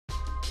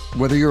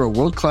Whether you're a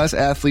world-class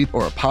athlete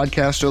or a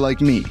podcaster like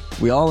me,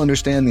 we all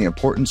understand the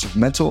importance of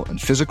mental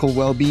and physical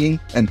well-being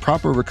and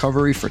proper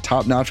recovery for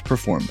top-notch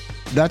performance.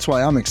 That's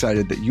why I'm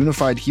excited that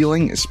Unified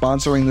Healing is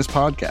sponsoring this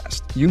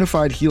podcast.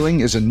 Unified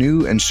Healing is a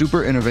new and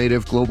super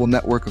innovative global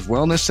network of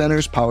wellness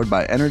centers powered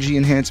by Energy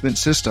Enhancement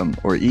System,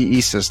 or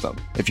EE System.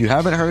 If you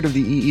haven't heard of the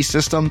EE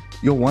System,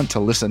 you'll want to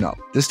listen up.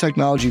 This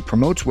technology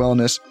promotes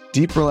wellness,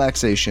 deep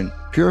relaxation,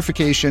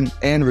 purification,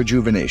 and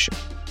rejuvenation.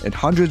 In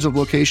hundreds of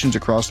locations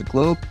across the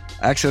globe,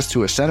 access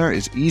to a center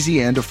is easy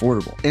and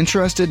affordable.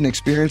 Interested in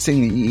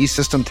experiencing the EE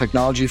System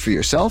technology for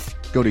yourself?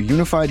 Go to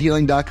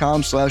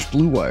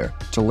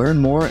unifiedhealing.com/bluewire to learn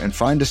more and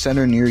find a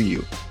center near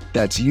you.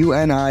 That's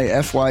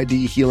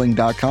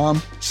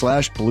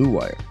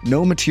unifydhealing.com/bluewire.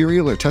 No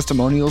material or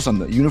testimonials on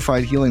the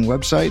Unified Healing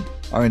website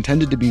are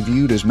intended to be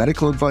viewed as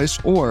medical advice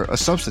or a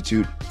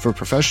substitute for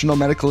professional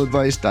medical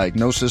advice,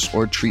 diagnosis,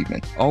 or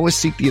treatment. Always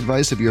seek the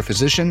advice of your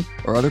physician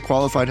or other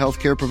qualified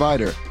healthcare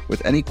provider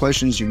with any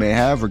questions you may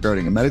have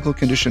regarding a medical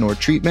condition or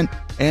treatment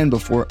and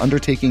before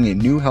undertaking a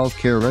new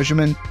healthcare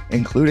regimen,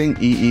 including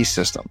EE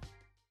System.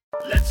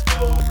 Let's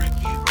go,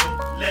 Ricky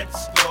Roll.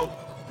 Let's go,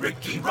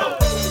 Ricky Roll.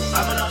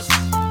 Vámonos,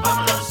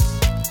 vámonos.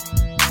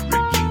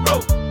 Ricky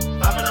Roll.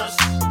 Vámonos,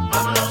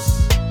 vámonos.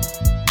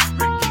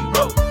 Ricky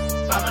Roll.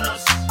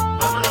 Vámonos,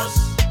 vámonos.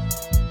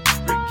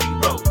 Ricky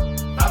Roll.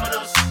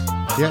 Vámonos.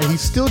 Yeah,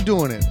 he's still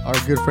doing it. Our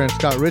good friend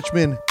Scott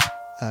Richmond.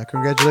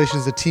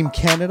 Congratulations to Team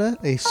Canada,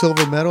 a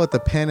silver medal at the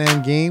Pan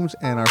Am Games,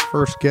 and our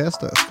first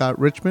guest, Scott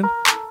Richmond,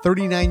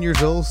 39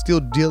 years old, still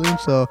dealing,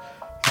 so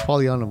he's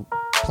probably on a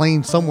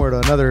plane somewhere to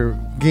another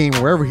game,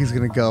 wherever he's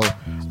going to go.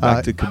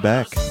 Back to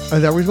Quebec. Is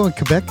that where he's going?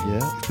 Quebec? Yeah.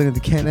 He's playing at the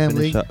Can-Am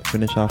League.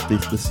 Finish off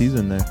the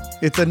season there.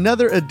 It's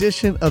another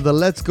edition of the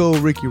Let's Go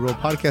Ricky Roll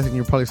podcast, and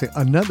you're probably saying,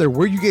 another?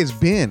 Where you guys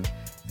been?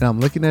 And I'm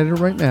looking at it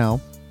right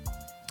now.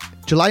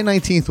 July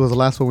 19th was the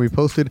last one we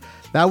posted.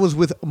 That was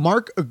with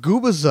Mark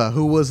Gubaza,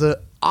 who was an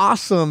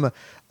awesome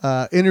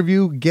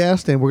interview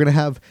guest, and we're going to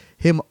have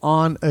him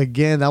on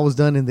again. That was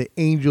done in the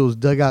Angels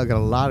dugout. Got a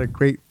lot of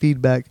great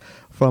feedback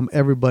from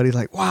everybody.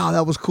 Like, wow,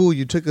 that was cool.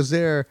 You took us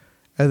there.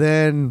 And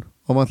then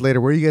a month later,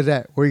 where are you guys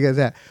at? Where are you guys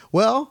at?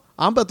 Well,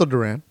 I'm Beto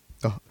Duran,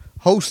 the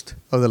host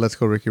of the Let's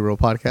Go Ricky Roll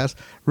podcast.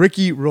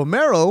 Ricky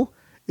Romero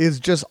is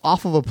just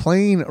off of a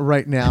plane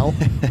right now.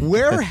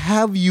 Where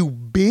have you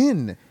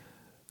been?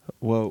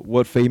 Well,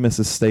 what famous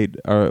estate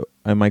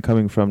am I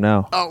coming from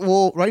now?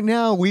 Well, right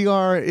now we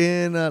are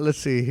in, let's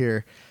see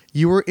here.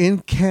 You were in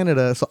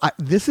Canada. So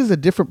this is a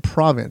different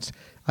province.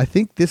 I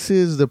think this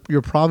is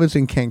your province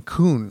in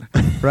Cancun,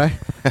 right?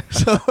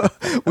 So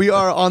we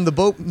are on the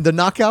boat, the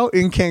Knockout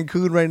in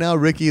Cancun right now.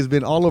 Ricky has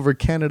been all over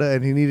Canada,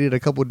 and he needed a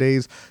couple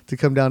days to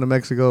come down to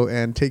Mexico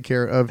and take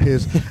care of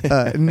his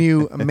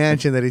new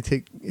mansion that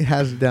he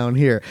has down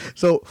here.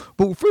 So,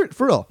 but for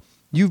real,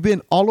 you've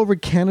been all over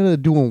Canada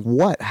doing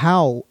what?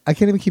 How? I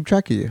can't even keep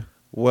track of you.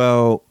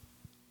 Well,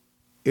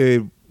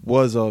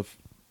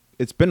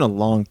 it's been a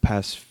long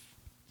past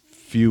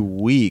few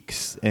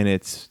weeks, and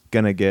it's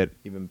gonna get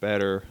even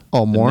better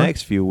the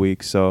next few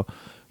weeks. So,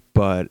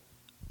 but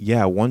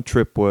yeah, one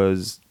trip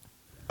was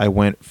I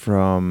went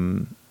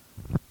from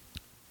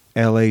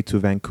LA to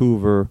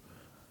Vancouver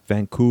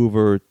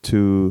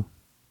to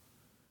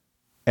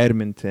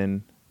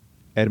Edmonton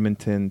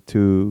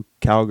to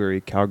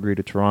Calgary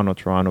to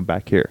Toronto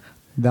back here.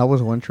 That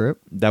was one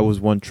trip? That was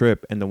one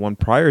trip. And the one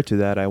prior to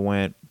that, I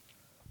went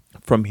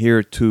from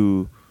here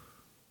to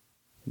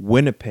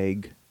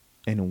Winnipeg,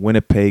 and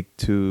Winnipeg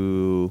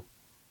to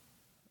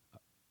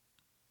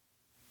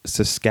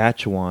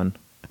Saskatchewan,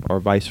 or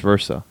vice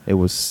versa. It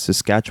was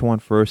Saskatchewan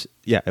first.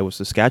 Yeah, it was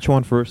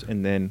Saskatchewan first,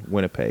 and then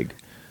Winnipeg.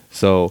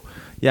 So,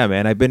 yeah,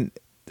 man, I've been.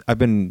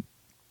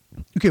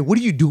 Okay, what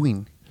are you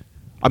doing?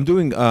 I'm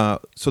doing.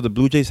 So the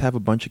Blue Jays have a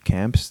bunch of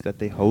camps that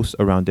they host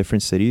around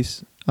different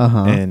cities,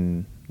 Uh-huh.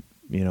 and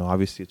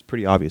obviously, it's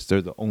pretty obvious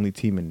they're the only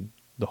team in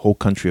the whole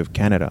country of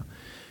Canada.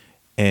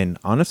 And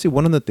honestly,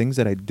 one of the things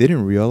that I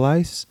didn't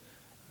realize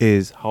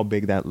is how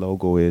big that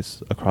logo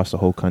is across the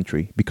whole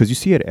country, because you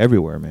see it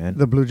everywhere, man.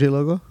 The Blue Jay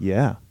logo?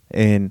 Yeah.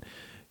 And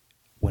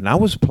when I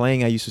was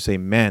playing, I used to say,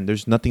 man,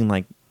 there's nothing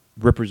like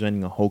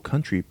representing a whole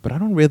country, but I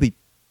don't really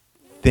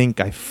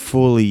think I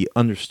fully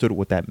understood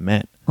what that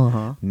meant.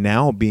 Uh-huh.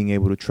 Now, being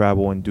able to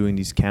travel and doing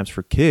these camps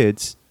for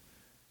kids,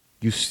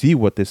 you see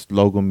what this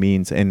logo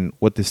means and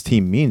what this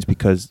team means,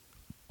 because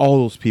all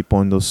those people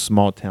in those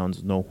small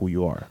towns know who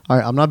you are. All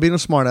right, I'm not being a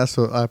smartass,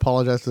 so I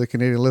apologize to the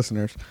Canadian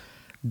listeners.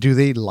 Do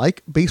they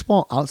like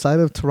baseball outside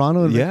of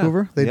Toronto and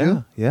Vancouver? They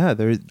do? Yeah.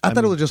 I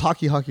thought it was just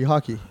hockey.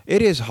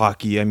 It is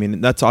hockey. I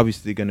mean, that's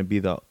obviously going to be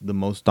the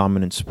most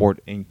dominant sport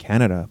in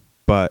Canada.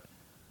 But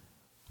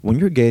when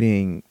you're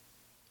getting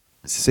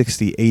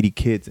 60, 80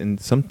 kids,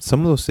 and some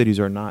of those cities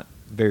are not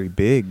very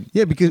big.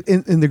 Yeah, because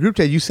in the group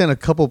chat, you sent a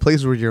couple of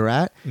places where you're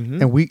at,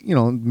 Mm-hmm. and we,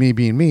 me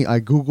being me, I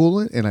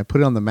Google it and I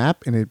put it on the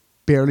map, and it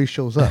barely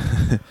shows up.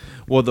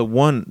 Well,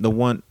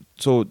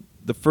 so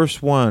the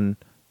first one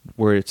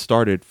where it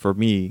started for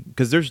me,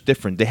 because there's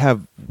different. They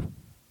have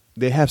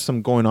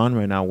some going on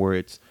right now where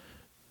it's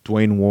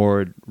Dwayne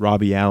Ward,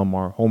 Robbie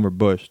Alomar, Homer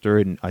Bush. They're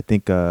in, I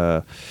think,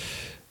 I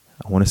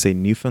want to say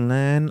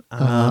Newfoundland.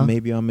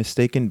 Maybe I'm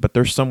mistaken, but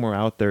they're somewhere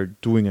out there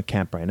doing a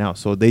camp right now.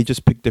 So they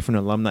just pick different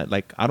alumni.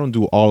 Like I don't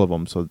do all of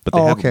them, but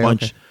they have a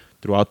bunch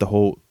throughout the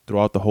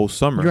whole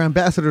summer. You're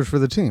ambassadors for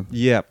the team.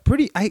 Yeah,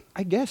 pretty. I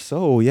guess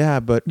so. Yeah,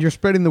 but You're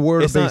spreading the word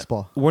of it's not-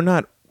 baseball. We're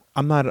not.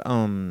 I'm not.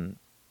 I'm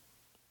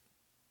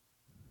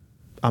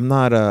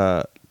not.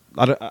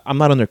 I'm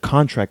not under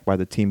contract by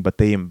the team, but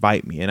they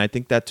invite me, and I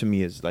think that to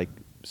me is like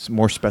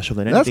more special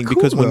than That's anything cool,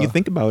 because when you though.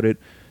 think about it,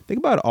 think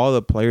about all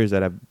the players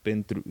that have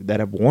been through that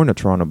have worn a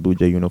Toronto Blue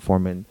Jay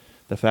uniform, and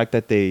the fact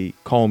that they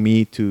call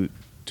me to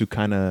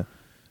kind of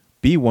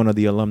be one of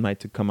the alumni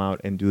to come out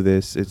and do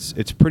this.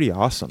 It's pretty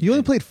awesome. You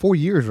only played 4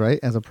 years, right,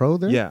 as a pro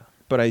there? Yeah,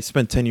 but I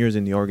spent 10 years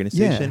in the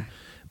organization. Yeah.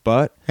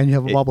 But And you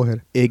have a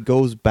bobblehead. It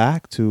goes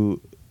back to,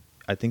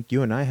 I think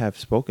you and I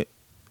have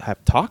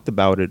talked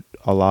about it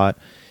a lot,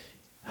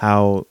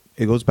 how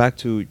it goes back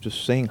to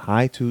just saying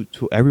hi to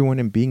everyone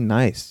and being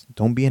nice.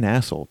 Don't be an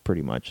asshole,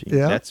 pretty much.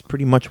 Yeah. That's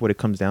pretty much what it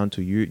comes down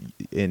to.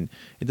 And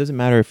it doesn't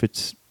matter if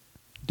it's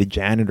the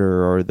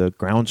janitor or the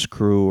grounds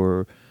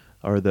crew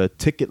or the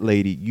ticket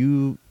lady.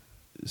 You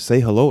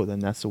say hello, then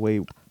that's the way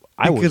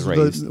I was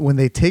raised. When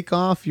they take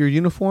off your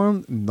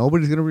uniform,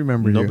 nobody's going to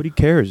remember Nobody you.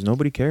 cares.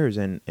 Nobody cares.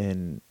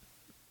 And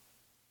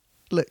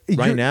Look, right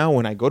you're- now,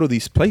 when I go to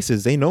these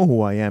places, they know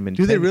who I am. And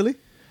Do they really?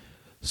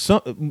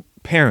 Some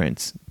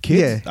parents,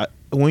 kids. Yeah.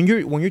 When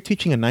you're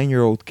teaching a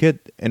 9-year-old kid,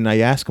 and I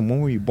ask them when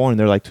were you born,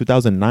 they're like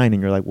 2009,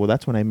 and you're like, well,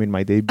 that's when I made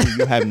my debut.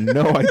 You have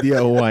no idea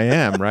who I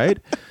am, right?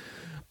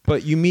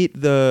 But you meet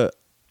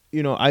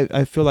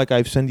I feel like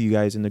I've sent you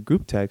guys in the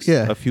group text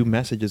a few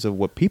messages of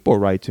what people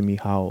write to me.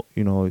 How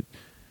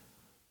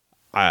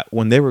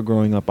when they were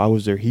growing up, I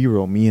was their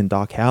hero, me and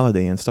Doc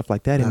Halliday and stuff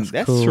like that, and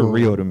that's cool.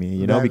 surreal to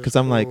me, That because is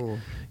I'm like, cool.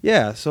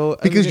 yeah. So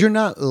Because you're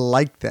not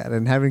like that,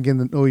 and having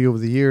gotten to know you over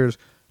the years,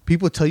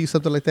 people tell you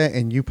something like that,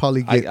 and you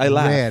probably get I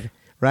laugh. mad,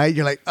 right?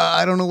 You're like,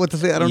 I don't know what to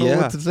say. I don't know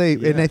Yeah, what to say.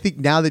 And yeah. I think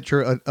now that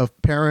you're a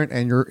parent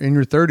and you're in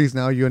your 30s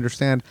now, you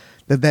understand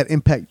that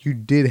impact you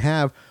did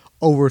have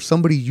over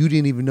somebody you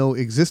didn't even know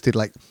existed.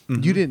 Like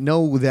you didn't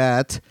know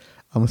that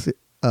I'm gonna say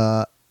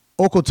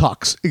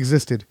Okotoks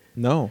existed.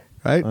 no,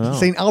 Right? No.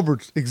 St.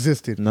 Albert's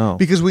existed. No.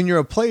 Because when you're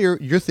a player,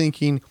 you're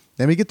thinking,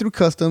 let me get through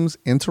customs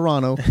in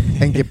Toronto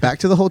and get back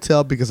to the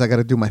hotel because I got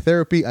to do my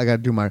therapy. I got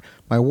to do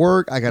my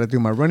work. I got to do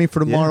my running for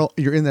tomorrow.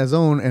 You're in that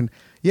zone. And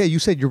yeah, you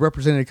said you're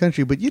representing a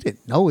country, but you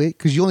didn't know it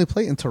because you only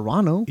play in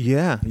Toronto.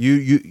 Yeah,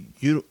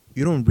 you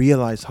don't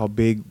realize how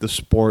big the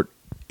sport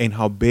and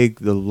how big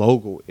the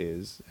logo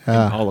is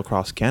all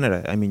across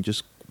Canada. I mean,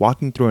 just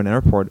walking through an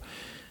airport,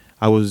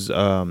 I was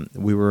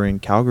we were in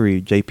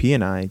Calgary, JP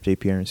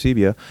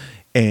Arancibia,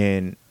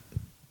 and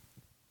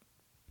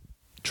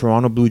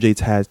Toronto Blue Jays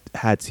has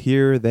hats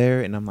here,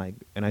 there, and I'm like,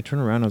 and I turn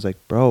around, and I was like,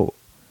 bro,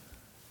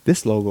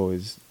 this logo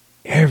is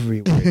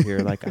everywhere here.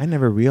 Like I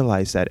never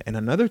realized that. And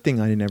another thing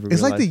I never It's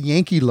realized, like the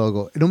Yankee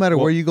logo. No matter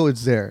Well, where you go,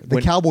 it's there. The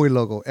when- Cowboy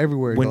logo,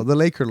 everywhere you when- go. The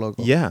Laker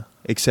logo. yeah,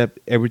 except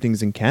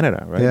everything's in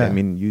Canada, right? Yeah. I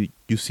mean,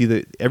 you see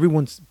that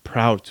everyone's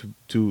proud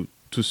to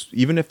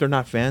even if they're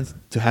not fans,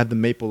 to have the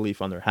maple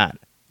leaf on their hat.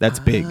 That's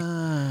big,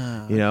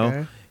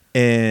 Okay.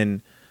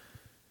 And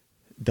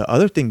the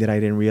other thing that I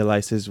didn't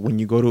realize is when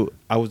you go to,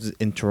 I was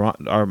in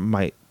Toronto, or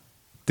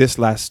this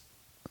last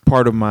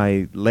part of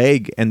my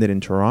leg ended in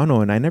Toronto,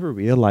 and I never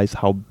realized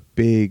how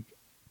big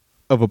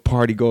of a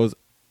party goes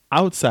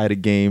outside a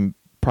game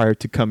prior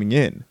to coming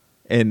in.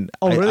 And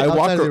Oh, really? I walk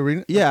Outside the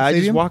arena? yeah, I just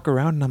Stadium? walk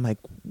around and I'm like,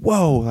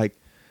 whoa, like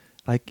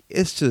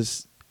it's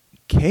just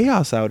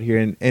chaos out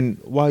here. And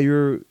while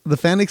you're The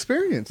fan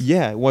experience.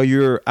 while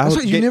you're out, That's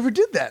right. You never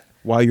did that.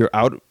 while you're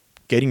out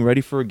getting ready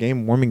for a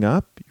game, warming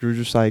up, you're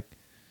just like,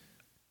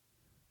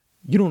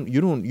 you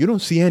don't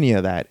see any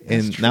of that.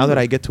 That's And now that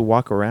true. I get to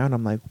walk around,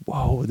 I'm like,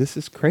 whoa, this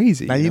is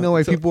crazy. Now you know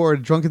why So- people are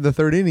drunk in the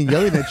third inning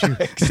yelling at you.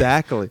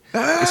 exactly,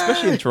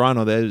 especially in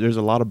Toronto. There's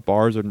a lot of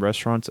bars and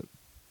restaurants.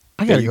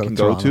 I gotta that you go can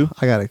to go Toronto. to.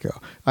 I gotta go.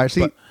 All right,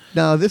 see, But-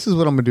 now this is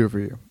what I'm gonna do for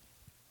you,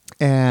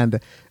 and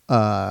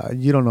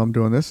you don't know I'm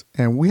doing this,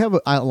 and we have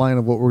an outline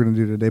of what we're gonna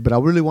do today. But I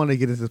really want to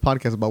get into this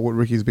podcast about what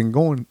Ricky's been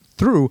going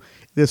through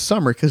this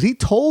summer because he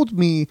told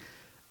me,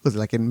 was it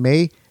like in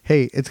May?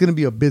 Hey, it's gonna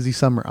be a busy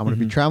summer. I'm gonna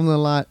be traveling a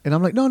lot, and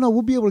I'm like, no,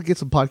 we'll be able to get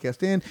some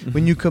podcast in.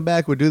 When you come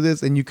back, we'll do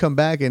this, and you come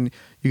back, and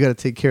you got to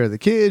take care of the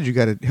kids. You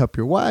got to help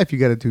your wife. You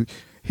got to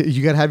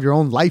have your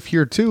own life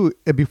here too.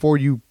 Before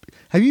you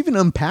have you even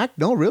unpacked?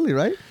 No, really,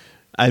 right?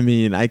 I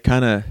mean, I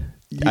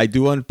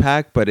do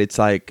unpack, but it's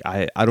like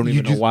I don't You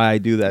even know just- why I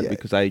do that yeah.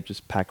 because I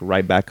just pack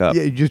right back up.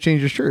 Yeah, you just change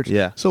your shirts.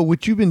 Yeah. So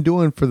what you've been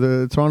doing for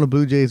the Toronto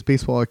Blue Jays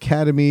Baseball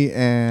Academy,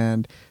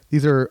 and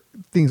these are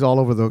things all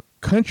over the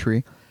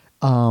country.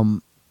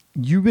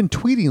 You've been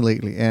tweeting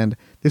lately, and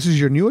this is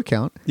your new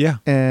account. Yeah.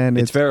 and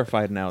it's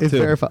verified now. It's too.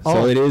 verified.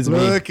 So it is me.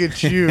 Look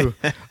at you,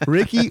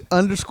 Ricky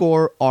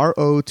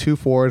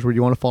 _RO24 is where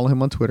you want to follow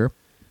him on Twitter.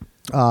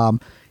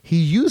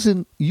 He's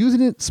using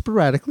it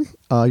sporadically.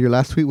 Your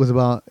last tweet was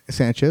about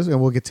Sanchez, and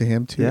we'll get to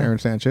him too, Yeah. Aaron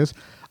Sanchez.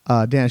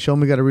 Dan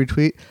Shulman got a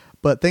retweet,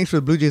 But thanks for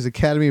the Blue Jays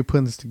Academy for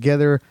putting this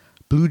together.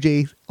 Blue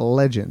Jays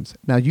Legends.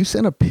 Now, you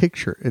sent a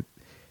picture,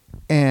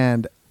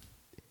 and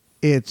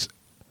it's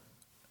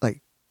like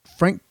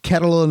Frank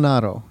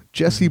Catalanato,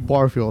 Jesse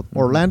Barfield,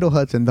 Orlando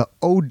Hudson, the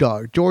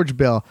O-Dog, George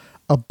Bell,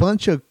 a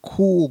bunch of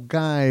cool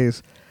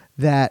guys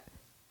that,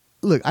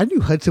 look, I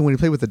knew Hudson when he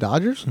played with the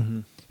Dodgers.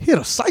 He had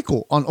a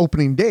cycle on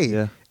opening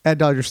day at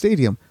Dodger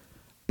Stadium.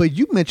 But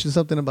you mentioned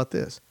something about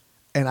this,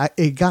 and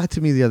it got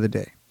to me the other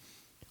day.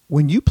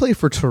 When you play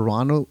for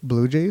Toronto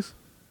Blue Jays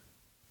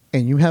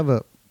and you have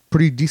a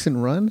pretty decent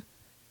run,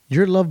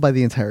 you're loved by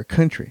the entire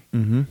country.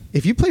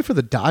 If you play for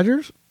the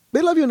Dodgers,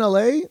 they love you in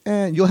LA,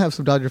 and you'll have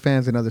some Dodger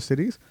fans in other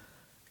cities.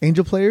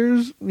 Angel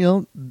players,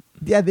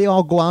 they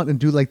all go out and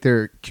do like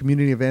their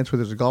community events where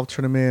there's a golf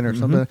tournament or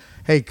something.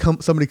 Hey,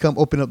 somebody come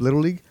open up Little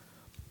League.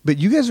 But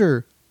you guys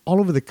are all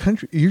over the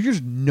country. You're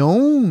just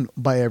known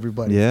by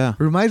everybody. Yeah. It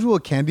reminds me of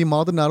what Candy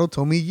Maldonado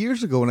told me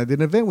years ago when I did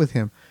an event with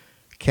him.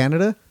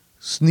 Canada,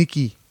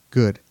 sneaky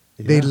good.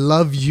 Yeah. They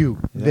love you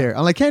there.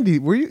 I'm like, Candy,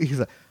 were you? He's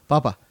like,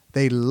 Papa,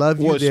 they love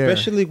you there.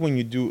 Especially when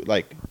you do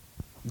like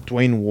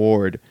Dwayne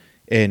Ward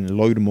and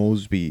Lloyd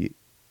Mosby,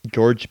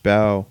 George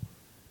Bell,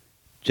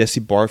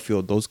 Jesse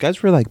Barfield. Those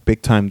guys were like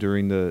big time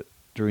during the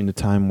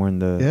time when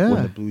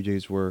the Blue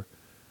Jays were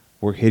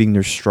hitting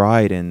their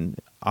stride, and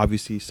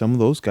obviously some of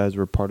those guys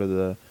were part of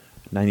the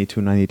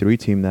 92-93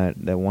 team that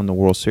won the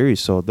World Series.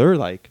 So they're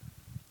like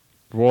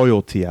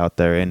royalty out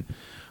there, and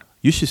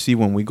you should see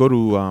when we go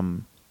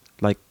to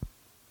like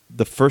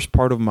the first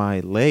part of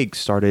my leg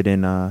started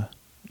in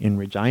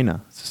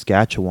Regina,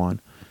 Saskatchewan,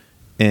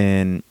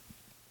 and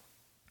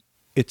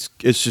it's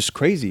just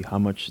crazy how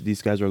much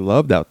these guys are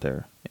loved out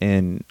there.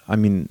 And I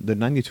mean, the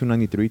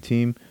 92-93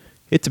 team,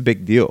 it's a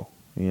big deal,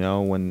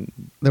 when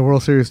the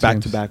World Series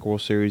back-to-back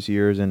World Series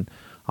years, and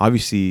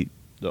obviously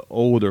the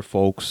older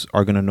folks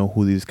are gonna know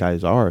who these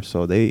guys are,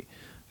 so they're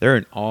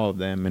in awe of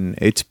them, and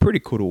it's pretty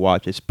cool to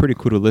watch. It's pretty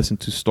cool to listen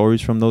to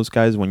stories from those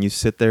guys when you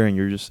sit there and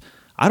you're just,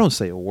 I don't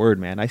say a word,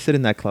 man. I sit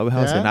in that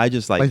clubhouse and I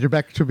just like you're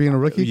back to being a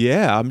rookie.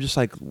 Yeah, I'm just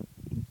like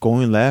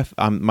going left.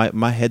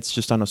 My head's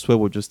just on a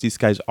swivel, just these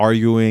guys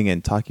arguing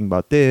and talking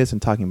about this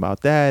and talking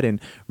about that,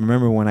 and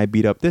remember when I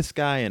beat up this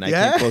guy and I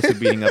came close to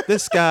beating up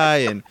this guy,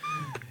 and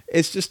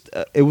it's just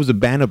it was a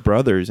band of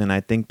brothers, and I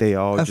think they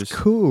all That's just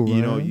cool.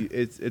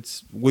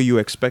 It's what you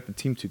expect a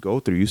team to go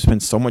through. You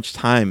spend so much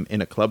time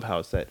in a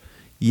clubhouse that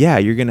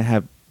you're gonna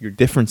have your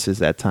differences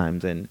at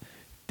times, and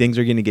things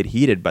are gonna get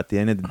heated. But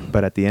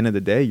at the end of the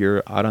day,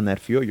 you're out on that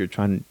field. You're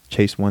trying to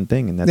chase one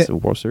thing, and that's the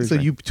World Series. So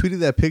you tweeted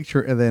that picture,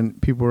 and then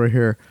people were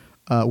here.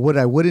 What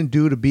I wouldn't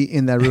do to be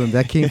in that room.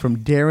 That came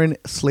from Darren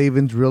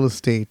Slavin's Real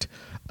Estate.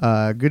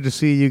 Good to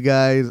see you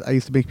guys. I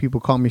used to make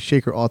people call me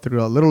Shaker all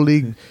throughout Little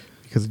League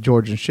because of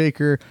George and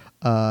Shaker.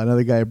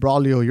 Another guy,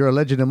 Braulio, you're a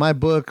legend in my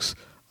books.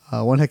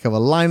 One heck of a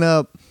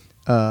lineup.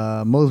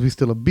 Mosby's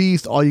still a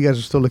beast. All you guys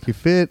are still looking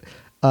fit.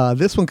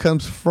 This one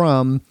comes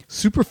from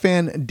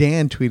Superfan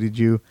Dan tweeted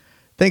you.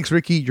 Thanks,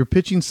 Ricky. Your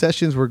pitching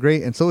sessions were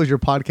great, and so is your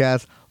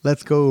podcast.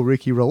 Let's go,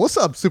 Ricky Roll. What's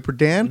up, Super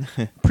Dan?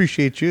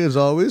 Appreciate you as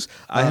always.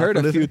 I heard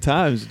a few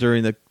times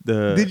during the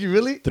Did you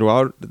really?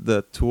 Throughout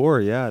the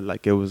tour, yeah.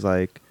 Like it was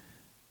like,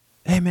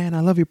 hey man, I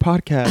love your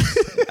podcast.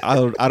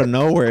 out of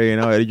nowhere,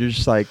 you're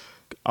just like,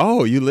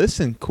 oh, you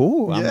listen,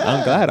 cool.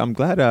 I'm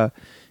glad.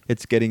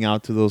 It's getting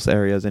out to those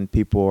areas and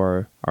people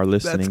are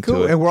listening. That's cool.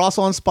 To it. And we're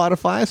also on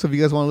Spotify, so if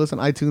you guys want to listen,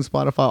 iTunes,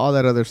 Spotify, all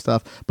that other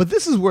stuff. But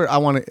this is where I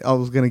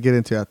was going to get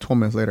into 12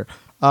 minutes later.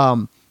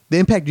 The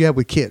impact you have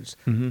with kids.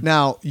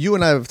 Now, you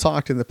and I have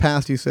talked in the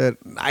past. You said,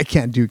 I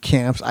can't do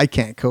camps. I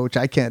can't coach.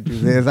 I can't do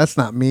this. That's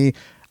not me.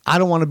 I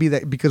don't want to be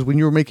that, because when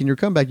you were making your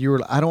comeback,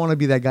 I don't want to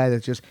be that guy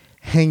that's just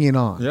hanging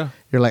on. Yeah.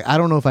 You're like, I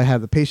don't know if I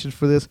have the patience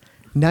for this.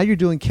 Now you're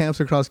doing camps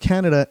across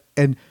Canada,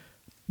 and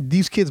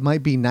these kids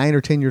might be 9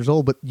 or 10 years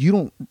old, but you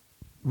don't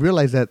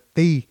realize that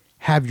they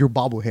have your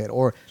bobblehead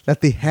or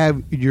that they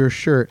have your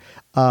shirt.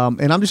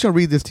 And I'm just going to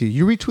read this to you.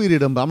 You retweeted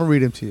them, but I'm going to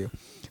read them to you.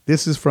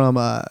 This is from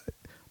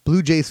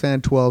Blue Jays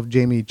fan 12,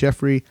 Jamie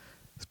Jeffrey.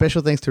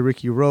 Special thanks to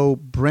Ricky Rowe.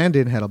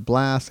 Brandon had a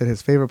blast, and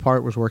his favorite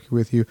part was working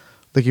with you.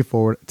 Looking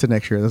forward to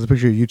next year. There's a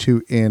picture of you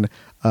two in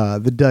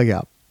the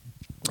dugout.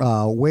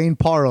 Wayne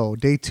Paro,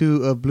 day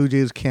 2 of Blue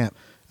Jays camp.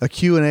 A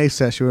Q&A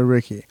session with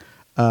Ricky.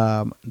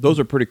 Those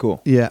are pretty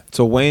cool. Yeah.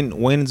 So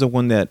Wayne's the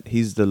one that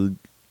he's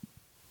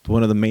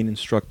one of the main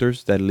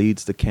instructors that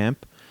leads the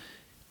camp,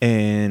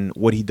 and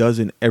what he does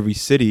in every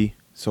city.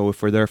 So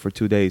if we're there for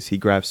 2 days, he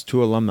grabs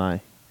 2 alumni.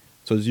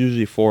 So it's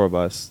usually 4 of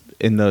us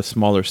in the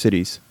smaller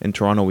cities. In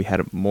Toronto, we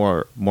had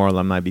more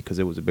alumni because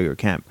it was a bigger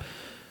camp.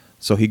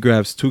 So he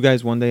grabs 2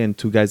 guys one day and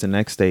 2 guys the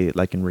next day,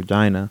 like in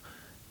Regina,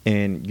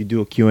 and you do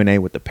a Q&A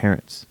with the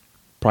parents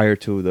prior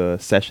to the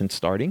session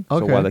starting.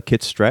 Okay. So while the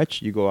kids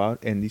stretch, you go out,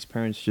 and these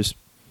parents just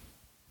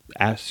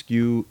ask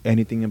you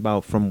anything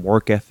about from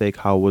work ethic,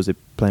 how was it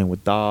playing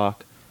with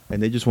Doc,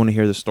 and they just want to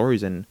hear the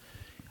stories. And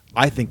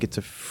I think it's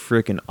a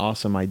freaking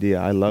awesome idea.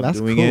 I love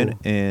doing it,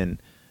 and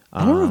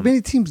I don't know if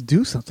many teams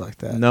do something like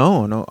that.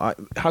 No.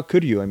 How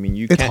could you? I mean,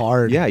 It's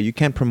hard. Yeah, you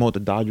can't promote the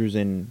Dodgers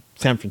in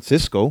San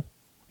Francisco.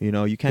 You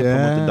know, you can't come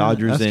with the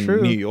Dodgers that's in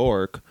true. New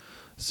York.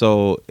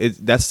 So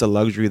that's the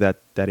luxury that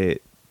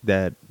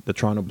the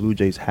Toronto Blue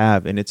Jays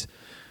have, and it's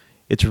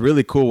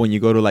really cool when you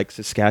go to like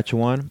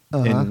Saskatchewan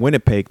and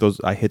Winnipeg.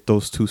 I hit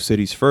those two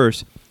cities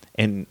first,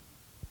 and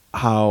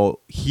how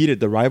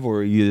heated the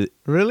rivalry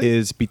Really?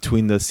 is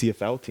between the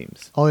CFL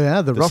teams. Oh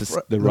yeah, the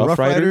Rough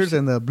Riders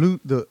and the Blue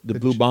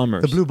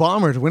Bombers. The Blue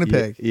Bombers,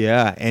 Winnipeg.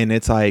 Yeah, and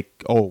it's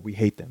like, oh, we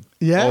hate them.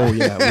 Yeah. Oh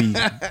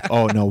yeah,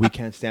 oh no, we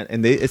can't stand.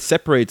 And it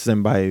separates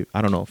them by,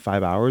 I don't know,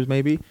 5 hours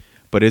maybe,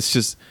 but it's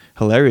just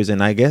hilarious.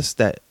 And I guess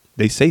that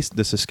they say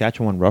the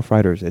Saskatchewan Rough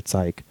Riders, it's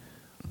like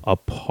a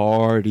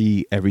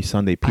party every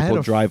Sunday.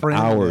 People drive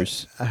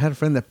hours. I had a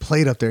friend that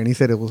played up there, and he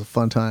said it was a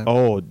fun time.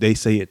 Oh, they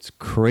say it's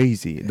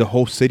crazy. The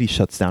whole city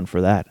shuts down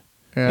for that.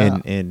 Yeah.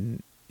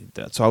 And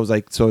so I was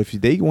like, so if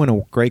they win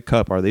a Grey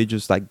Cup, are they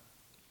just like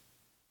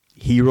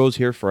heroes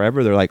here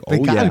forever? They're like, They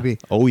oh gotta yeah, be.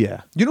 oh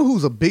yeah. You know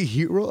who's a big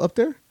hero up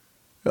there?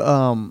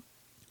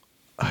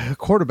 A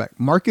quarterback,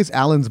 Marcus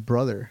Allen's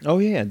brother. Oh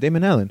yeah,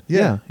 Damon Allen.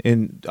 Yeah.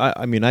 And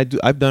I mean,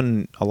 I've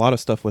done a lot of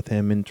stuff with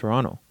him in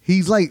Toronto.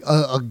 He's like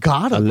a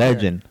god. A up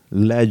there.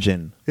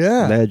 legend.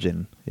 Yeah.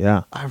 Legend.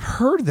 Yeah. I've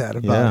heard that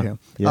about Yeah, him.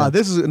 yeah.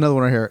 This is another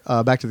one right here.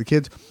 Back to the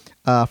kids.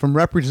 From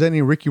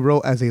representing Ricky Rowe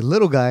as a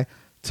little guy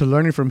to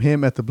learning from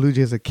him at the Blue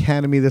Jays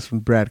Academy. This from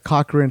Brad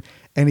Cochran.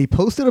 And he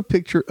posted a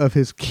picture of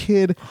his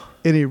kid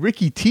in a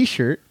Ricky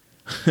t-shirt.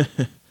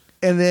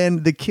 And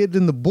then the kid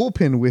in the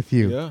bullpen with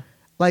you. Yeah.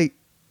 Like,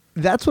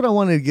 that's what I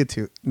wanted to get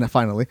to. Now,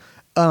 finally.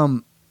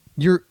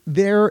 You're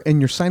there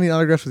and you're signing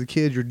autographs with the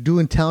kids. You're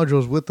doing talent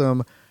drills with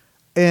them.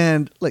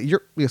 And like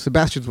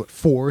Sebastian's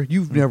 4.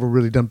 You've never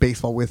really done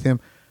baseball with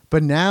him,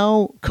 but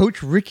now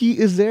Coach Ricky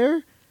is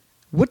there.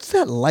 What's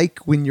that like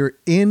when you're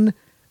in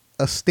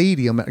a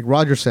stadium at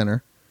Rogers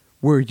Center,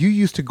 where you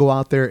used to go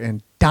out there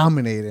and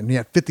dominate, and you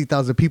had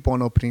 50,000 people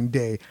on opening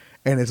day,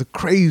 and it's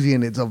crazy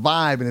and it's a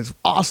vibe and it's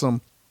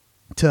awesome,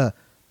 to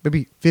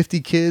maybe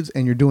 50 kids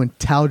and you're doing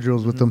talent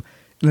drills with them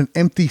in an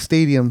empty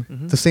stadium,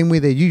 the same way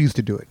that you used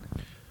to do it?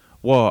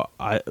 Well,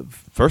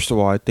 first of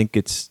all, I think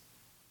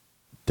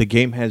the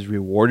game has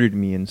rewarded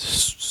me in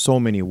so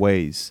many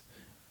ways,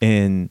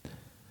 and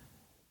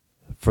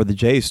for the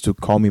Jays to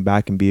call me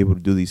back and be able to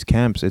do these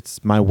camps,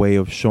 it's my way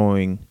of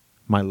showing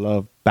my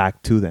love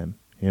back to them,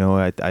 you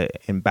know,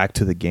 and back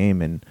to the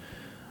game. And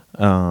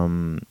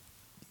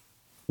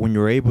when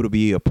you're able to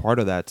be a part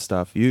of that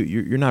stuff,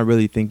 you're not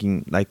really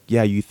thinking like,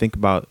 yeah, you think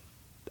about,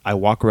 I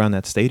walk around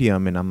that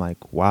stadium and I'm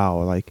like, wow,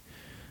 like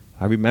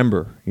I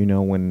remember, you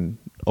know, when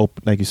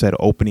like you said,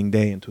 opening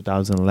day in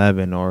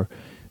 2011, or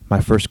my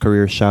first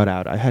career shout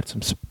out. I had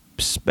some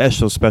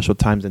special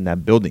times in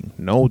that building,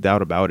 no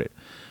doubt about it.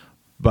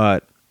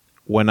 But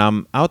when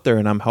I'm out there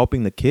and I'm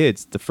helping the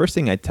kids, the first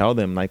thing I tell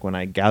them, like when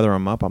I gather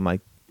them up, I'm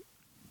like,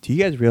 do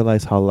you guys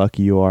realize how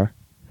lucky you are?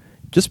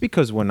 Just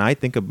because when I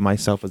think of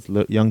myself as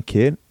a young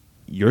kid,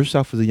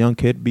 yourself as a young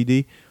kid,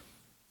 BD,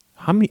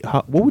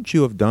 what would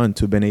you have done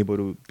to have been able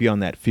to be on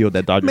that field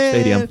at Dodger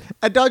Stadium?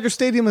 At Dodger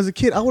Stadium as a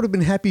kid, I would have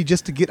been happy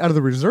just to get out of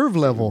the reserve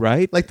level.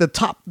 Right? Like the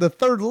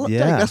third.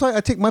 Yeah. That's why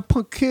I take my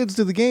punk kids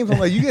to the games. I'm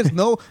like, you guys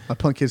know, my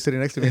punk kid's sitting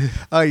next to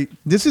me.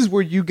 This is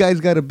where you guys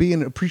got to be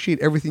and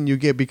appreciate everything you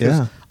get,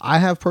 because I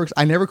have perks.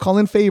 I never call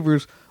in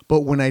favors,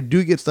 but when I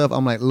do get stuff,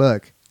 I'm like,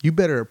 look, you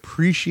better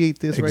appreciate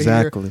this right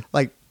here.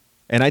 Like,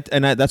 and I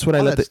that's what I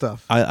let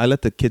I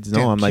let the kids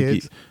know.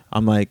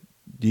 I'm like,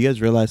 do you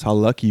guys realize how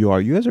lucky you are?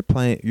 You guys are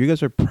playing. You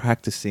guys are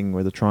practicing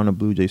where the Toronto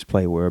Blue Jays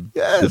play. Where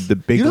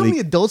the big you know how league.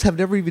 many adults have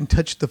never even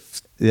touched the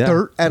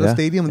dirt at a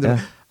stadium?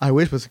 And I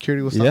wish, but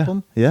security will stop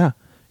them. Yeah.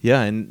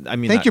 And I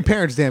mean, thank your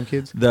parents, damn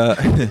kids.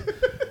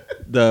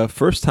 The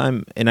first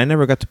time, and I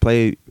never got to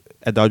play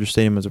at Dodger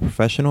Stadium as a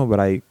professional, but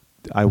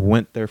I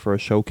went there for a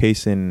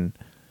showcase in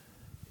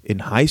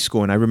high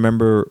school, and I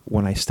remember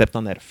when I stepped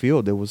on that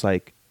field, it was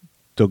like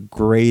the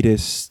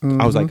greatest.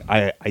 I was like,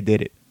 I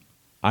did it.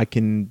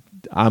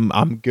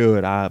 I'm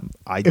good. I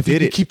if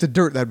did you it. Keep the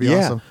dirt, that'd be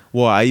awesome.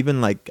 Well, I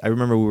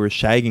remember we were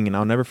shagging, and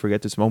I'll never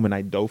forget this moment.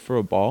 I dove for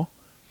a ball,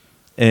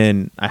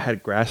 and I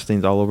had grass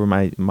stains all over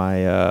my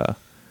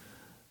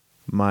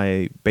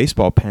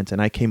baseball pants,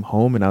 and I came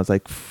home and I was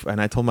like, and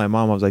I told my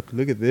mom, I was like,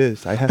 look at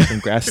this. I have some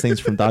grass stains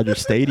from Dodger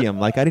Stadium.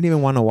 Like, I didn't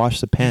even want to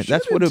wash the pants.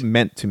 That's what it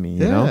meant to me,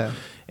 you know?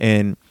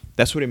 And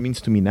that's what it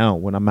means to me now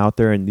when I'm out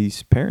there and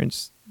these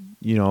parents,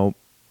 you know,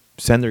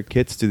 send their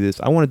kids to this.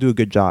 I want to do a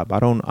good job. I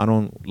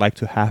don't like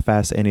to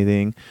half-ass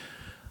anything.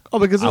 Oh,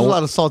 because there's a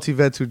lot of salty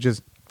vets who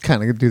just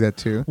kind of do that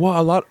too.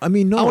 Well, a lot. I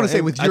mean, no. I want to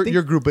say with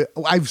your group, but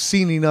I've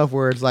seen enough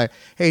where it's like,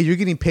 hey, you're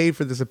getting paid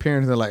for this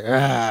appearance. And they're like,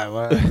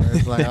 whatever.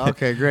 It's like,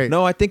 okay, great.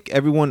 No, I think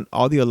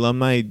all the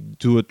alumni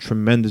do a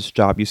tremendous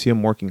job. You see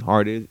them working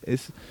hard.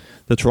 It's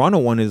the Toronto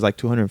one is like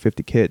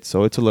 250 kids,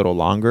 so it's a little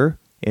longer,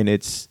 and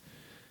it's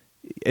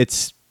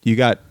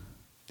nonstop.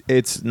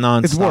 It's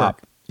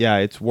work. Yeah,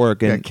 it's work,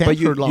 but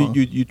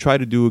you try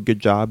to do a good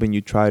job, and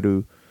you try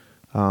to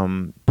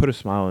put a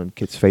smile on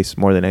kids' face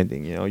more than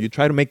anything. You know, you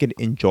try to make it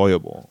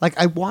enjoyable. Like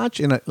I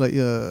watch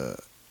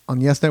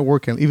on Yes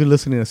Network and even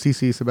listening to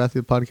CC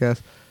Sebastian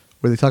podcast,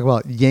 where they talk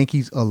about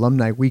Yankees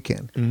alumni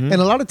weekend. Mm-hmm.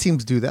 And a lot of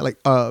teams do that. Like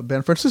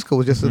Ben Francisco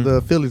was just at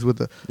the Phillies with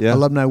the Yeah.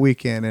 alumni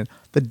weekend. And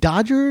the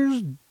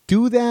Dodgers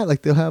do that.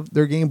 Like they'll have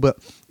their game, but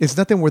it's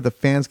nothing where the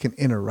fans can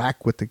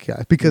interact with the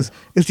guys because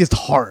it's just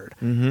hard.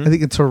 Mm-hmm. I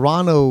think in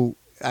Toronto,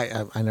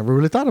 I never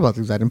really thought about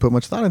this. I didn't put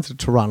much thought into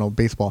Toronto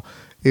baseball.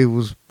 It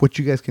was what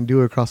you guys can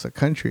do across the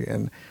country.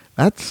 And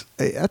that's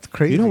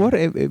crazy. You know what?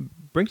 It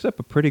brings up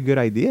a pretty good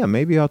idea.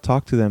 Maybe I'll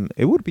talk to them.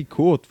 It would be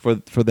cool for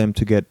them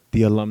to get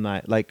the alumni,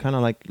 like kind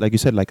of like you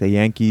said, like the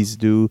Yankees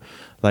do,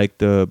 like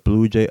the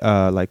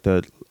like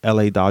the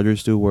LA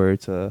Dodgers do, where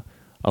it's a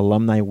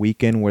alumni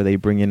weekend where they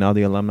bring in all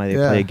the alumni, they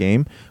play a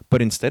game.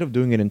 But instead of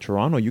doing it in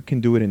Toronto, you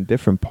can do it in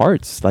different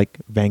parts, like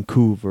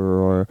Vancouver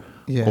or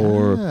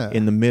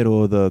in the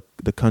middle of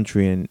the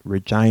country in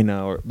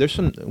Regina, or there's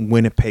some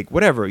Winnipeg,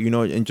 whatever,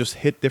 and just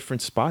hit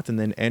different spots and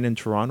then end in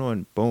Toronto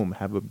and boom,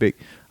 have a big,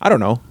 I don't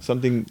know,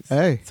 something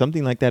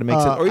like that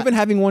makes sense. Or even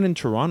having one in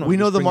Toronto. We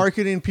know the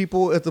marketing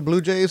people at the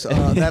Blue Jays.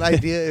 That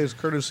idea is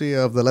courtesy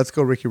of the Let's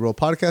Go Ricky Roll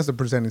podcast, the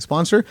presenting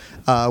sponsor.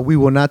 We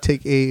will not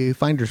take a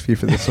finder's fee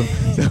for this one.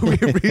 So we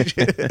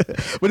appreciate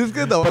it. But it's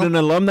good though. But an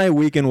alumni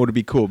weekend would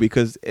be cool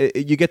because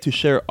you get to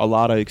share a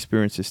lot of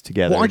experiences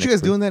together. Well, aren't you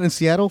guys doing that in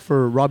Seattle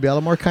for Robbie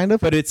Alomar, kind of?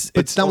 But it's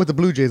not with the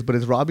Blue Jays, but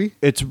it's Robbie.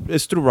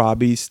 It's through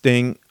Robbie's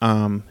thing,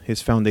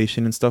 his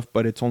foundation and stuff.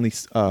 But it's only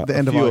the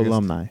end a few of August.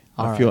 alumni.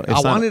 All right.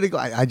 I wanted to go.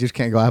 I just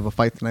can't go. I have a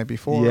fight tonight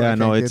before. Yeah,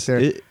 no, it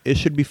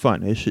should be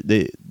fun.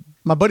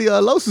 My buddy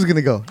Los is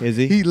gonna go. Is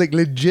he? He like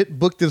legit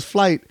booked his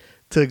flight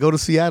to go to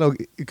Seattle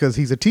because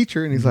he's a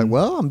teacher, and he's like,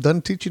 "Well, I'm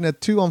done teaching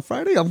at 2 on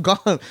Friday. I'm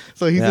gone."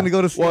 So he's gonna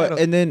go to Seattle. Well,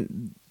 and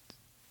then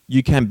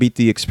you can't beat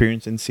the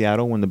experience in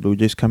Seattle when the Blue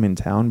Jays come in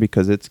town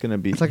because it's gonna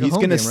be. It's like he's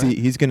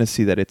gonna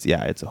see that it's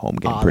a home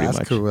game pretty much.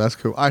 That's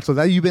cool. All right, so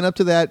that you've been up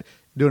to that,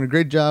 doing a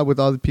great job with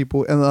all the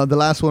people, and the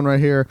last one right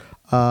here.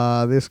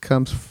 This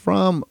comes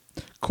from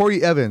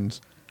Corey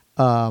Evans.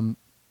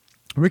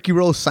 Ricky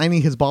Rose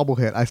signing his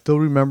bobblehead. I still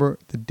remember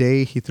the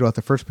day he threw out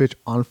the first pitch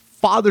on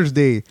Father's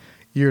Day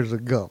years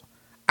ago.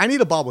 I need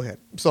a bobblehead.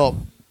 So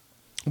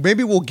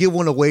maybe we'll give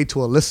one away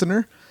to a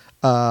listener.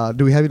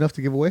 Do we have enough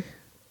to give away?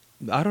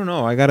 I don't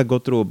know. I got to go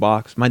through a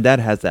box. My dad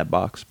has that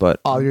box, but...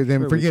 Oh,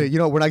 then forget it.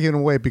 We're not giving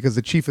away because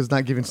the chief is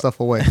not giving stuff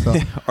away. So.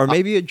 Or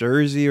maybe a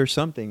jersey or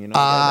something.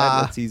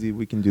 That's easy.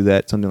 We can do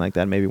that. Something like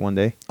that maybe one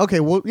day.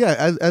 Okay, well,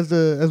 yeah,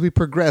 as we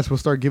progress, we'll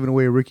start giving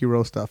away Ricky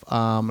Rose stuff.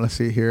 Let's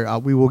see here.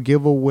 We will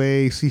give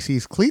away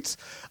CC's cleats,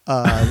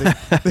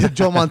 the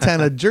Joe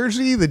Montana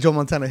jersey, the Joe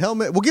Montana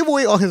helmet. We'll give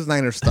away all his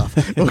Niners stuff.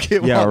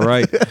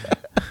 Right.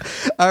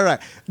 All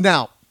right.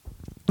 Now,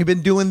 you've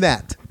been doing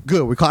that.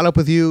 Good. We caught up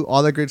with you.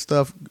 All that great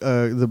stuff.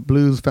 The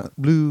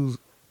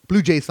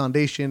Blue Jays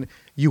Foundation.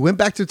 You went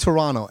back to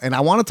Toronto, and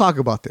I want to talk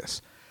about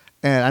this.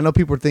 And I know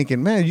people are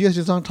thinking, man, you guys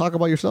just don't talk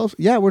about yourselves?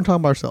 Yeah, we're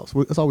talking about ourselves.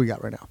 That's all we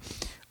got right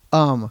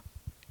now.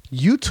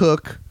 You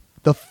took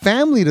the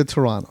family to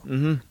Toronto.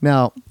 Mm-hmm.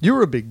 Now,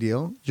 you're a big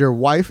deal. Your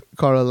wife,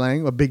 Carla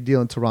Lang, a big deal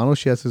in Toronto.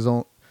 She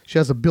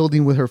has a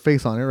building with her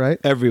face on it, right?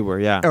 Everywhere,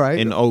 yeah. All right.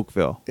 In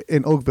Oakville.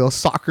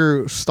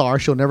 Soccer star.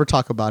 She'll never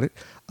talk about it.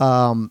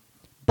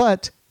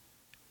 But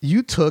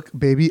you took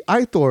baby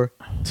Aitor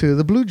to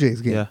the Blue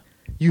Jays game. Yeah.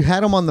 You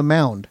had him on the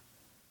mound,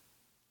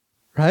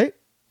 right?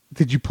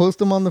 Did you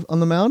post him on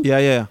the mound?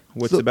 Yeah.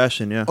 With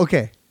Sebastian, yeah.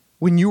 Okay.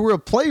 When you were a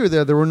player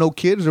there were no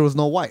kids. There was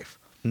no wife.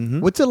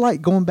 Mm-hmm. What's it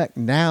like going back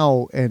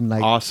now and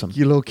like awesome.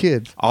 Your little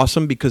kids?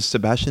 Awesome because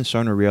Sebastian's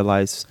starting to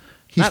realize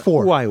he's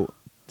 4.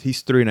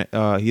 He's 3.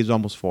 He's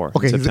almost 4.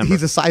 Okay,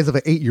 he's the size of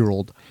an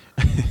 8-year-old.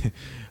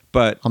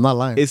 But I'm not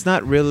lying. It's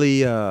not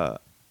really.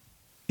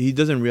 He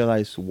doesn't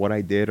realize what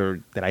I did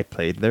or that I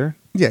played there.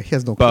 Yeah, he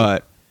has no clue.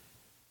 But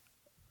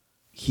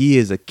he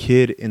is a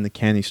kid in the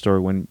candy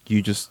store when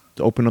you just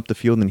open up the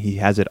field and he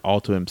has it all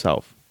to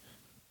himself.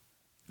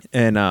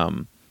 And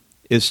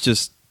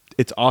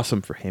it's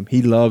awesome for him.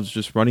 He loves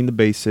just running the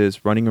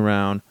bases, running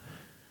around.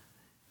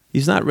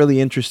 He's not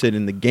really interested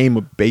in the game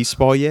of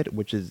baseball yet,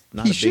 which is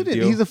not a big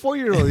deal. He's a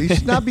 4-year-old. He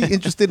should not be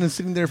interested in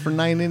sitting there for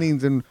 9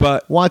 innings and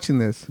watching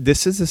this.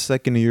 This is the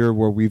second year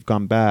where we've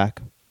gone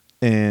back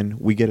and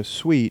we get a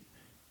suite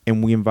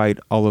and we invite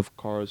all of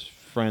Carl's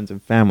friends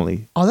and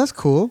family. Oh, that's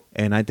cool.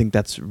 And I think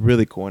that's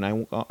really cool. And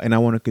I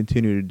want to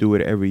continue to do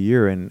it every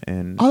year. And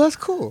oh, that's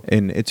cool.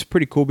 And it's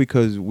pretty cool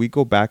because we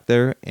go back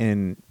there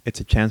and it's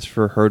a chance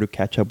for her to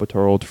catch up with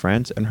her old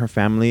friends and her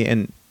family.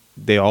 And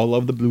they all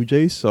love the Blue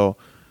Jays. So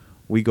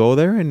we go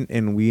there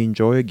and we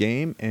enjoy a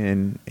game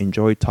and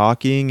enjoy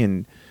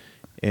talking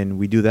and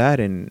we do that.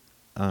 And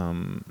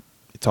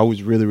it's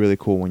always really, really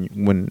cool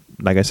when,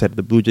 like I said,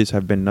 the Blue Jays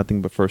have been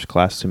nothing but first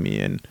class to me.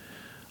 And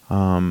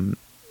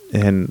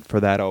for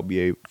that, I'll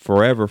be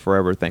forever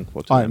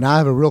thankful to them. All right, now I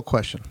have a real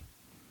question.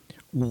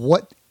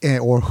 What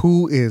or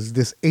who is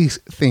this ace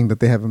thing that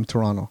they have in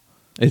Toronto?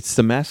 It's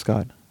the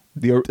mascot.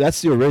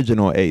 That's the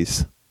original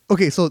ace.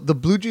 Okay, so the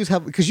Blue Jays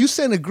have, because you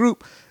sent a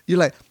group, you're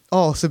like,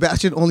 oh,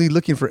 Sebastian only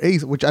looking for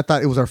Ace, which I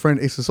thought it was our friend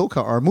Ace Asoka,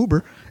 our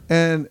Moober.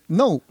 And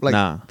no,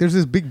 there's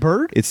this big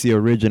bird. It's the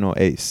original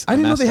ace. I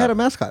didn't know they had a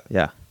mascot.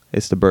 Yeah,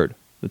 it's the bird,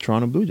 the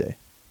Toronto Blue Jay.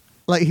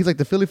 Like he's like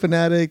the Philly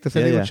fanatic, the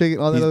San Diego chicken,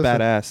 all that. He's other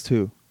badass stuff.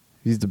 too.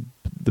 He's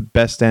the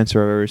best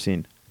dancer I've ever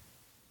seen.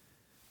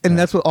 And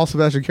that's what all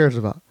Sebastian cares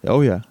about.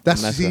 Oh yeah,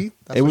 That's And see.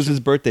 That's it what was his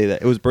birthday.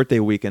 It was birthday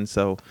weekend.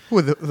 So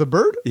Who, the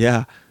bird.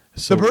 yeah,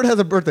 so, The bird has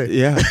a birthday.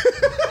 Yeah.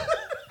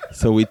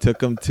 So we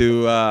took him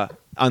to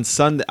on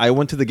Sunday. I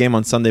went to the game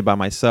on Sunday by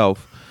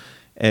myself,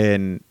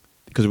 and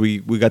because we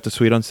got the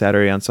suite on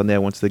Saturday. On Sunday, I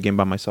went to the game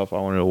by myself. I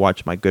wanted to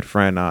watch my good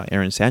friend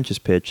Aaron Sanchez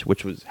pitch,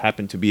 which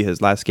happened to be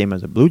his last game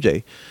as a Blue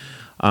Jay.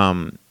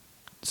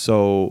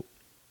 So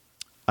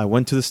I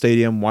went to the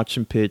stadium, watched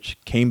him pitch,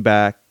 came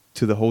back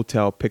to the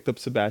hotel, picked up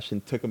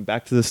Sebastian, took him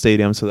back to the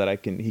stadium so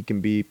that he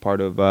can be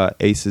part of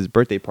Ace's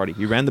birthday party.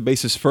 He ran the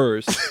bases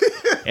first,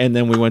 and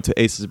then we went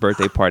to Ace's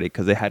birthday party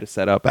because they had to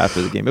set up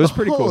after the game. It was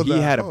pretty cool. He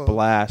had a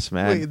blast,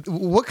 man. Wait,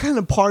 what kind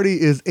of party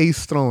is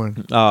Ace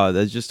throwing? Oh,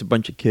 there's just a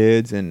bunch of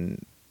kids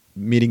and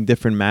meeting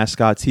different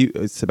mascots.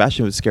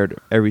 Sebastian was scared of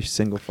every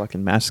single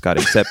fucking mascot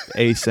except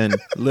Ace and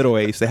Little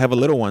Ace. They have a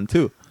little one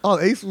too. Oh,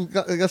 Ace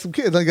got some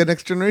kids. Like a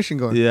next generation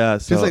going. Yeah,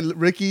 Just so like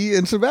Ricky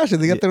and Sebastian.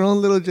 They got their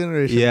own little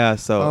generation. yeah.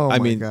 So Oh I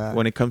my mean, God.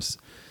 when it comes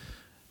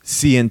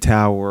CN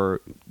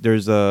Tower,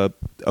 there's a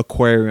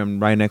aquarium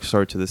right next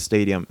door to the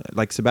stadium.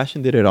 Like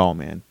Sebastian did it all,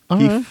 man.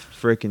 He Uh-huh.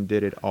 freaking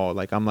did it all.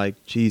 Like I'm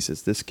like,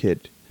 Jesus, this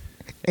kid.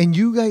 And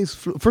you guys,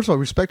 first of all,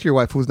 respect to your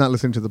wife who's not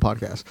listening to the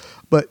podcast,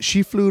 but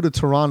she flew to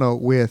Toronto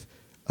with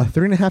a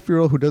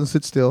 3.5-year-old who doesn't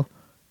sit still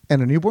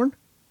and a newborn.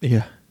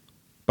 Yeah,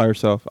 by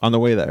herself on the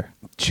way there.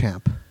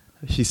 Champ.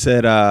 She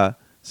said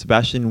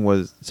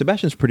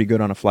Sebastian's pretty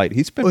good on a flight.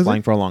 He's been Oh, is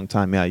flying he? for a long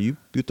time. Yeah, you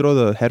throw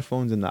the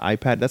headphones and the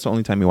iPad. That's the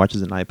only time he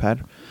watches an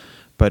iPad.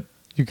 But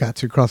You got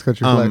to cross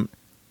country flight.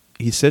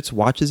 he sits,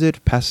 watches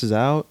it, passes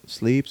out,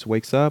 sleeps,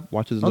 wakes up,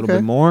 watches a little Okay.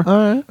 bit more.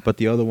 All right. But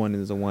the other one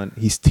is the one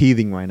he's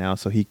teething right now.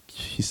 So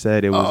she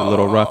said it was a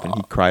little rough and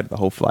he cried the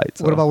whole flight.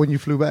 So What about when you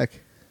flew back?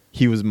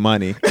 he was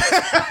money?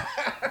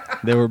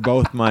 They were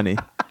both money.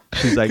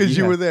 She's like, Because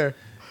you "Yeah." were there.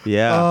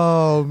 Yeah.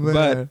 Oh, man.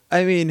 But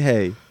I mean,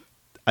 hey,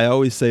 I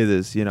always say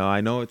this,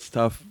 I know it's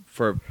tough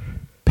for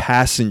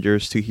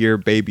passengers to hear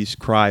babies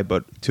cry,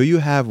 but till you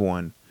have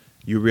one,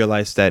 you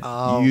realize that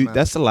Oh, man.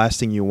 that's the last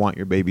thing you want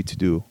your baby to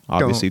do.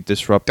 Obviously,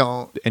 disrupt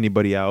Don't.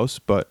 anybody else,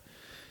 but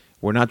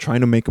we're not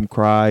trying to make them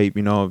cry.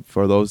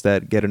 For those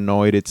that get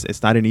annoyed,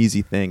 it's not an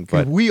easy thing.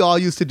 'Cause But we all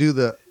used to do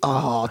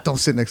don't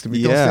sit next to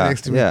me. Don't sit Yeah,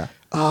 next to me. yeah.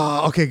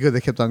 Oh, okay, good.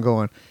 They kept on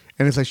going.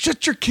 And it's like,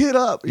 shut your kid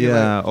up. You're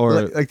Yeah, like,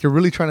 or- like you're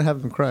really trying to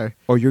have them cry.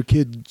 or your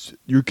kid's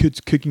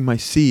kicking my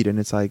seat, and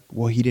it's like,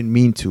 well, he didn't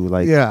mean to.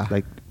 Like, Yeah.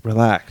 like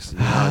relax. It's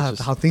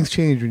just- How things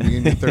change when you're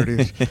in your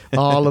 30s.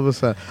 All of a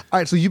sudden. All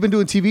right, so you've been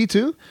doing TV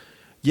too?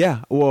 Yeah,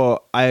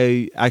 well,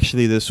 I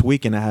actually this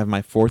weekend I have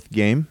my 4th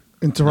game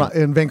In Toronto,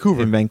 in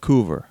Vancouver. in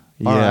Vancouver.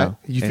 All Yeah, right.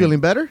 You And- feeling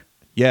better?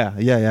 Yeah.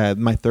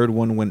 My 3rd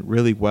one went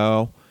really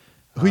well.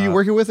 Who you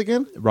working with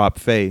again? Rob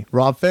Fay.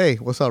 Rob Fay.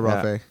 What's up,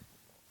 Rob Yeah. Fay?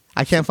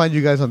 I can't find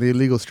you guys on the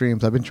illegal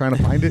streams. I've been trying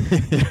to find it.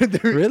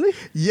 They're- Really?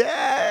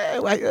 Yeah.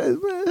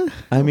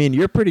 I mean,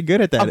 you're pretty good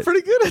at that. I'm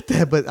pretty good at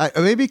that, but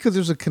maybe because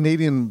there's a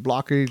Canadian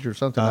blockage or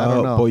something. I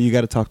don't know. Well, you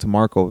got to talk to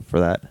Marco for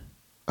that.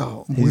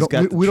 Oh, He's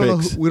got the we don't know.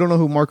 tricks. We don't know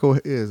who Marco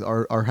is.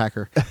 Our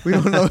hacker. We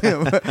don't know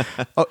him.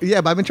 Oh, yeah,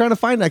 but I've been trying to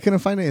find it. I couldn't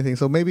find anything.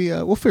 So maybe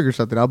we'll figure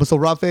something out. But so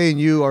Rob Fay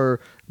and you are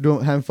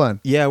having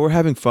fun. Yeah, we're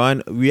having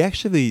fun. We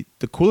actually,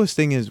 the coolest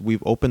thing is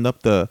we've opened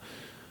up the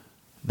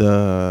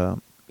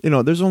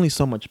there's only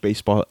so much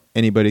baseball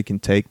anybody can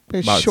take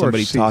It's about short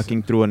somebody season.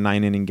 talking through a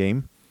 9-inning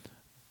game.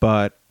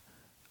 But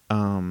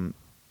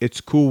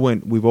it's cool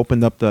when we've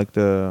opened up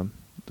the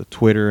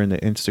Twitter and the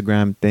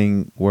Instagram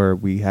thing where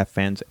we have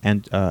fans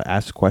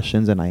ask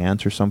questions and I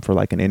answer some for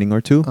like an inning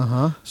or two.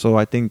 Uh-huh. So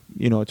I think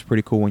it's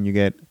pretty cool when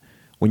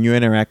you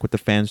interact with the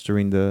fans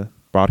during the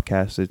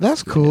broadcast.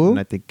 That's cool. And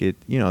I think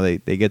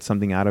they get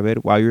something out of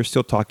it while you're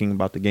still talking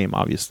about the game.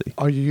 Obviously,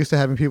 Are you used to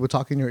having people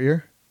talk in your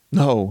ear?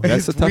 no,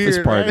 that's the It's toughest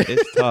weird, part. right?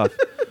 It's tough.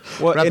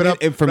 Well, Wrap it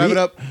up, for wrap me, it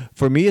up.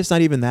 for me, it's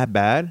not even that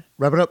bad.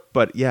 Wrap it up.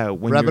 But yeah,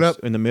 when Wrap it you're up.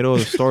 in the middle of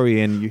the story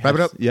and you Wrap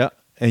it up. yeah,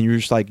 and you're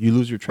just like you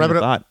lose your train Wrap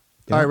of it up. thought.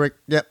 All right, Rick.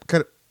 Yep.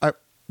 Cut it. All right.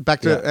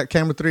 Back to Yeah.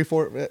 camera 3,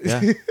 4.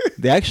 Yeah,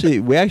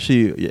 we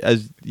actually,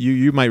 as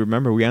you might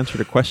remember, we answered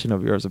a question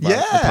of yours about the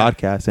Yeah.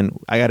 podcast, and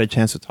I got a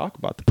chance to talk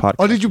about the podcast.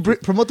 Oh, did you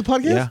promote the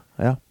podcast?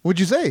 Yeah. What'd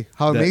you say?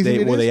 How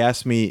amazing it is? They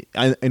asked me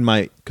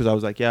because I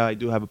was like, yeah, I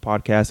do have a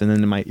podcast, and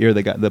then in my ear,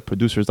 they got the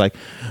producer's like,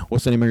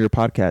 what's the name of your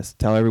podcast?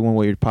 Tell everyone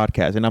what your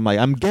podcast, and I'm like,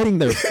 I'm getting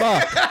there.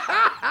 Fuck,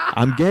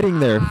 I'm getting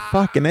there.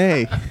 Fucking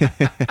A.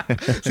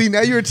 See,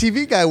 now you're a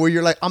TV guy where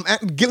you're like,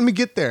 let me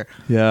get there.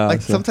 Yeah,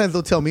 Like so- sometimes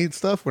they'll tell me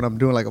stuff when I'm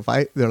doing like a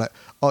fight. They're like,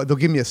 oh, they'll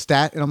give me a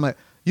stat, and I'm like,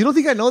 you don't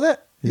think I know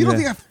that? You don't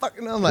Yeah. think I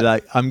fucking know? I'm like,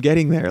 Like I'm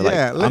getting there.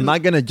 Yeah, Like I'm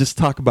not gonna just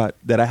talk about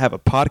that I have a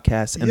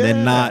podcast and then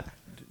Yeah.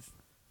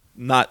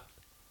 not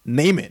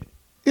name it.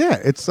 yeah,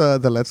 it's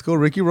the Let's Go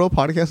Ricky Roll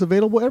podcast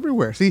available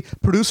everywhere. See,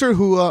 producer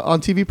who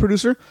on TV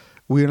producer,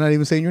 we're not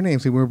even saying your name.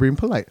 See, we're being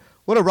polite.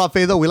 What a Rob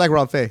Fay though. We like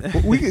Rob Fay.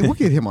 We'll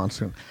get him on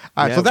soon.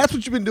 All right, Yeah. so that's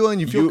what you've been doing.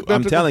 You feel?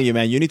 I'm telling you,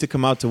 man, you need to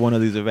come out to one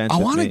of these events. I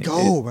with want to me.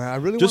 go, man. I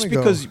really want Just to go.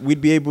 because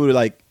we'd be able to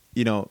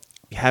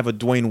have a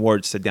Dwayne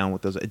Ward sit down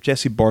with us, a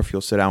Jesse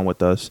Barfield sit down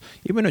with us,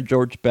 even a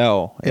George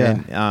Bell.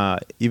 Yeah. And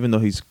even though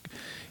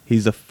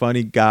he's a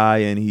funny guy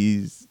and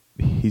he's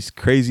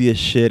crazy as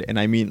shit, and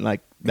I mean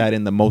like that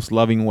in the most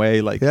loving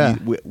way. Like Yeah.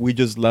 we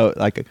just love,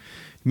 like,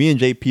 me and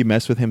JP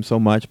mess with him so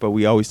much, but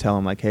we always tell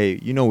him like, hey,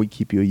 we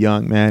keep you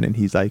young, man. And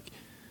he's like,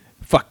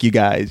 fuck you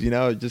guys,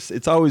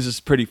 it's always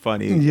just pretty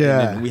funny.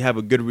 Yeah. And we have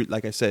a good,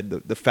 like I said,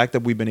 the fact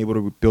that we've been able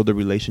to build a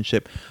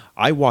relationship.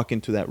 I walk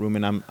into that room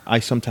and I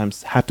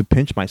sometimes have to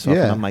pinch myself,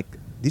 Yeah. and I'm like,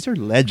 these are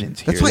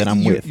legends here That's why that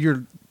I'm with.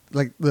 You're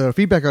like, the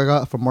feedback I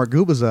got from Mark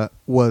Gubaza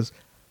was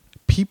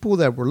people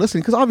that were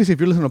listening, because obviously if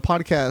you're listening to a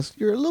podcast,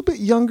 you're a little bit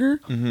younger,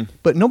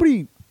 but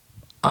nobody.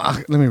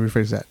 Let me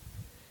rephrase that.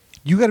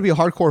 You got to be a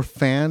hardcore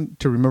fan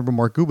to remember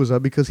Mark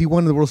Gubaza, because he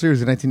won the World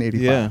Series in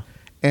 1985. Yeah.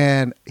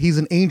 And he's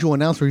an Angel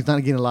announcer. He's not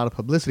getting a lot of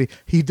publicity.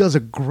 He does a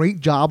great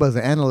job as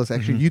an analyst.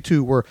 Actually, you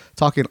two were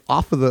talking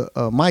off of the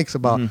mics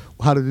about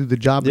how to do the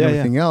job and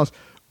everything else.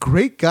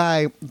 Great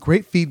guy,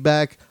 great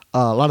feedback.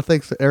 A lot of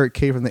thanks to Eric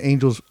K from the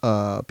Angels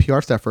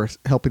PR staff for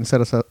helping set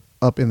us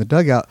up in the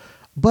dugout.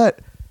 But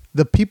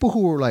the people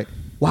who were like,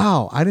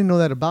 wow, I didn't know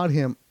that about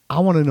him. I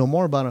want to know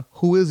more about him.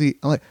 Who is he?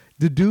 I'm like,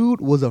 the dude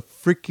was a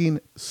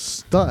freaking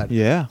stud.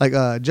 Yeah.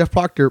 Like Jeff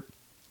Proctor,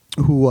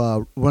 who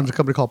runs a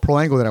company called Pro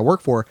Angle that I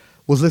work for,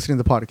 was listening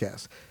to the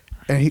podcast.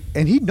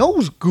 And he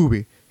knows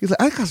Gooby. He's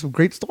like, I got some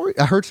great stories.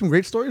 I heard some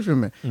great stories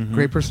from him.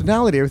 Great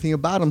personality, everything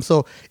about him.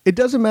 So it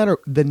doesn't matter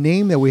the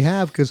name that we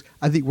have, because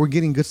I think we're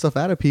getting good stuff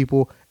out of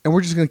people, and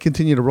we're just going to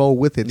continue to roll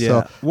with it. Yeah.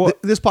 So Well-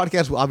 this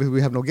podcast, obviously,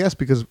 we have no guests,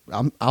 because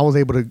I was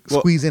able to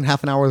squeeze in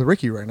half an hour with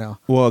Ricky right now.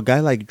 Well, a guy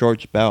like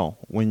George Bell,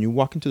 when you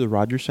walk into the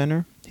Rogers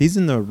Center, he's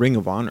in the Ring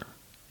of Honor.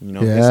 His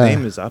Yeah.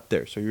 name is up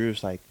there. So you're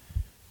just like,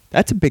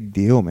 that's a big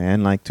deal,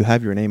 man. Like, to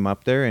have your name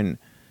up there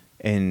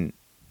and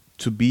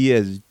to be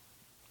as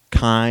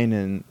kind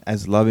and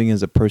as loving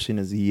as a person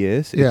as he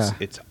is,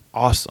 it's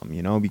awesome,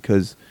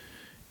 because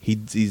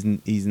he's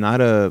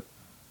not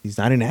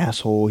an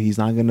asshole. He's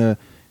not gonna,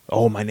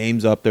 oh, my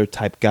name's up there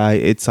type guy.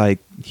 It's like,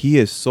 he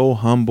is so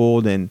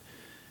humbled and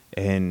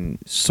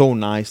so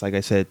nice. Like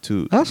I said,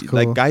 to That's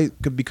cool. like guy,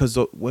 because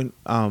when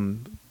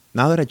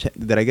now that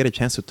I get a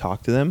chance to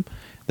talk to them,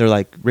 they're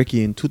like,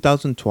 Ricky, in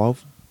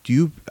 2012,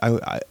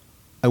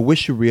 I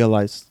wish you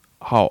realized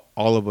how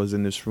all of us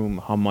in this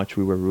room, how much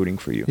we were rooting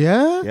for you.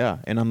 Yeah? Yeah.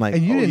 And I'm like,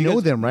 And you didn't know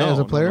guys- them, right, as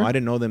a player? No, I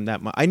didn't know them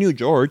that much. I knew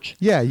George.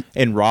 Yeah.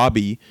 And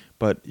Robbie,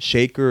 but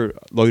Shaker,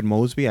 Lloyd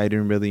Mosby, I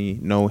didn't really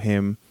know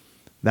him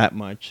that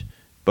much.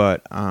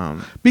 But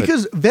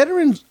Because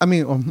veterans,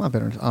 not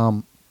veterans,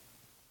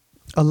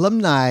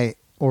 alumni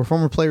or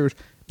former players,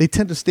 they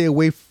tend to stay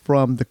away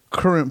from the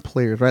current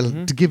players,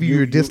 right? To give you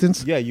your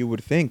distance. Yeah, you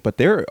would think, but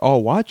they're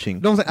all watching.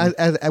 No, I'm saying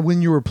as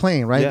when you were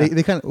playing, right? Yeah.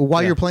 They kind of,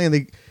 while Yeah. you're playing,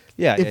 they.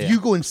 Yeah, If yeah, you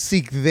yeah. go and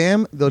seek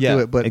them, they'll Yeah, do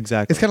it. But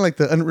exactly. it's kind of like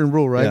the unwritten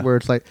rule, right? Yeah. Where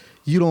it's like,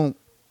 you don't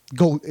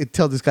go and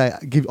tell this guy,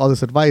 give all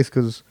this advice,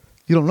 because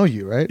you don't know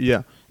you, right?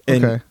 Yeah.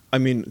 And Okay. I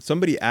mean,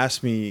 somebody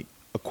asked me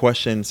a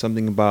question,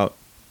 something about,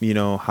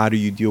 how do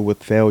you deal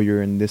with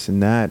failure and this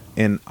and that?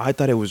 And I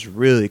thought it was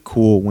really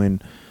cool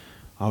when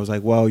I was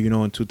like, well,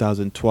 in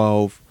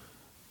 2012,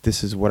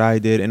 this is what I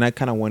did. And I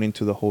kind of went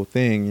into the whole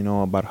thing,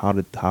 about how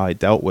I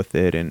dealt with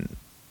it and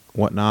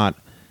whatnot.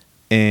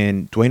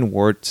 And Dwayne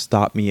Ward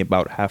stopped me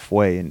about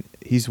halfway, and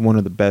he's one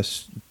of the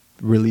best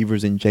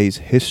relievers in Jays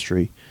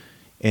history.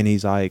 And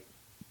he's like,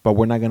 but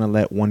we're not going to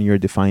let 1 year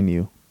define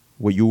you.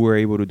 What you were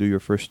able to do your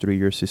first 3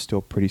 years is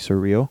still pretty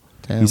surreal.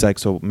 Damn. He's like,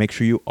 so make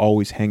sure you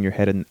always hang your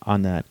head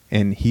on that.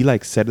 And he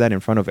said that in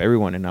front of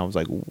everyone. And I was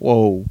like,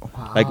 whoa,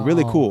 like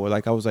really cool.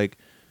 Like, I was like,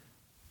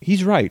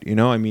 he's right.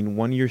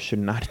 1 year should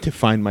not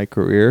define my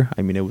career.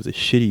 I mean, it was a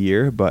shitty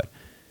year, but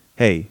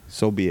hey,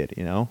 so be it,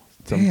 So,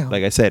 Damn.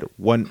 like I said,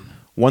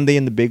 one day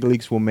in the big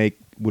leagues would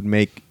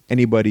make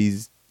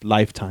anybody's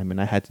lifetime.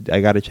 And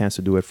I got a chance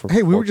to do it for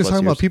Hey, we 4+ were just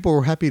talking years. about people who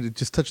were happy to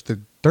just touch the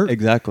dirt.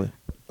 Exactly.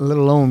 Let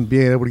alone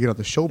being able to get on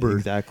the showbird.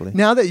 Exactly.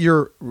 Now that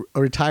you're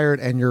retired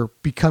and you're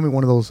becoming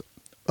one of those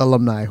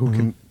alumni who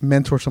can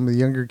mentor some of the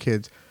younger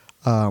kids,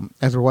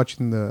 as we're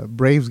watching the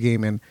Braves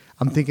game, and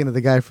I'm thinking of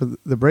the guy for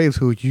the Braves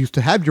who used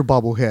to have your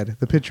bobblehead,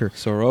 the pitcher,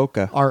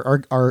 Soroka.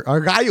 our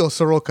Gallo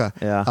Soroka.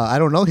 Yeah. I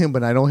don't know him,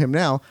 but I know him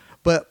now.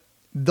 But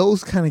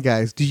those kind of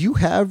guys, do you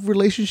have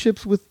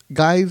relationships with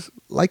guys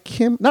like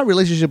him? Not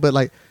relationship, but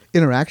like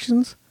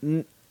interactions.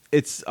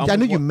 It's I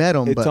know you met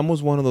 'em, It's but-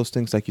 almost one of those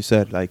things, like you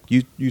said, like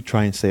you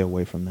try and stay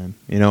away from them,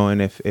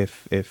 And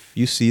if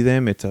you see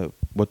them, it's a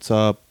what's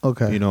up,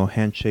 Okay.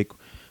 handshake.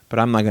 But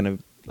I'm not gonna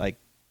like.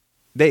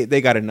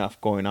 They got enough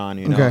going on,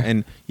 Okay.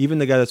 And even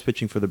the guy that's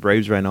pitching for the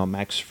Braves right now,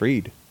 Max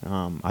Fried.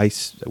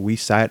 We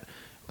sat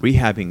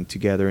rehabbing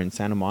together in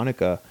Santa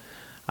Monica.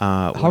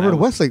 Harvard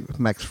Westlake,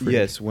 Max Fried.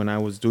 Yes, when I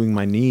was doing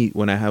my knees,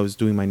 I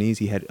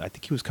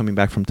think he was coming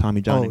back from Tommy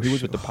John, and he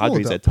was with the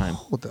Padres hold at the time.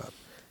 Hold up.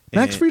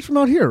 Max And- Fried's from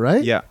out here,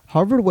 right? Yeah.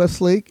 Harvard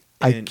Westlake.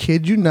 I And-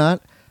 kid you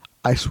not.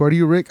 I swear to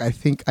you, Rick, I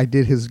think I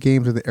did his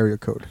games in the area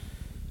code.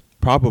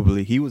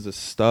 Probably he was a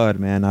stud,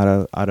 man. Out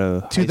of high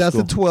school.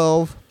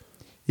 2012.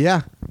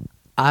 Yeah.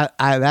 I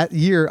that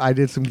year I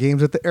did some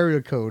games at the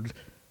area code,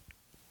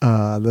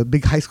 the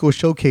big high school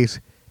showcase,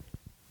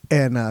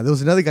 and there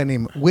was another guy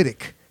named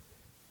Whittick,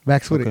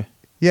 Max Whittick. Okay.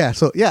 Yeah,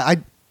 so yeah,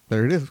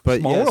 there it is. But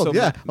Small yeah, world. so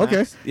Yeah, Max,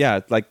 okay. yeah,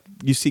 like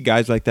you see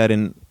guys like that,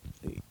 and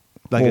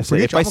like Well, I said,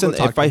 preach, I'm gonna go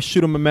talk if to I him.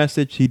 shoot him a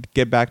message, he'd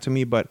get back to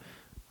me, but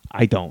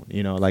I don't.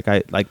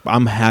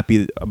 I'm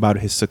happy about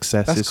his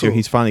success That's this year. cool.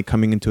 He's finally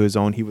coming into his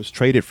own. He was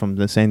traded from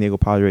the San Diego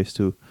Padres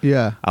to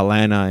Yeah.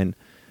 Atlanta,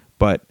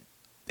 but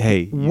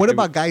hey, What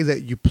about guys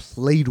that you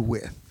played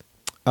with?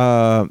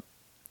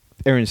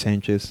 Aaron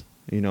Sanchez?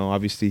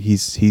 Obviously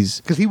he's.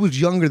 Because he was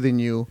younger than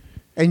you,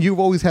 and you've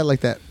always had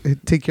like that.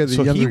 Take care of the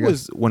So younger he guys.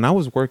 was when I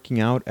was working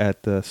out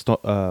at the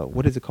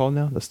what is it called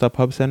now? The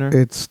StubHub Center.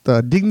 It's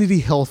the Dignity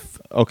Health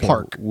Okay.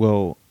 Park.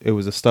 Well, it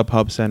was a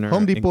StubHub Center.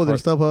 Home in Depot, then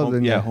StubHub, Home,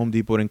 then yeah, yeah. Home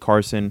Depot in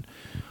Carson.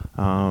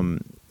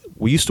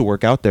 We used to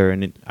work out there,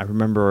 and I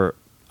remember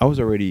I was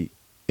already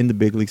in the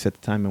big leagues at the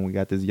time, and we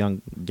got this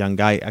young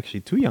guy, actually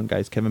two young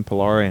guys, Kevin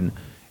Pillar and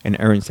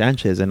Aaron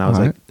Sanchez, and I was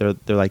Alright. like,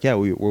 they're like, yeah,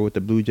 we're with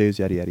the Blue Jays,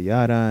 yada yada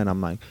yada, and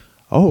I'm like,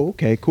 oh,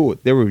 okay, cool.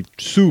 They were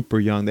super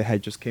young. They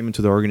had just came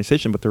into the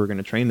organization, but they were going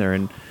to train there,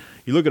 and.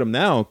 You look at him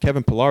now.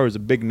 Kevin Pillar is a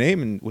big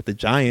name, and with the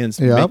Giants,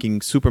 Yep.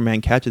 making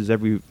Superman catches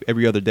every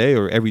other day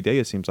or every day.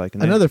 It seems like.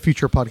 And then- Another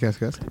future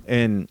podcast guest.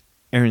 and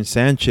Aaron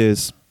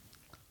Sanchez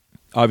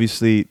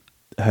obviously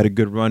had a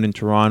good run in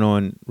Toronto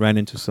and ran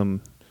into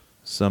some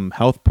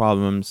health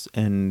problems,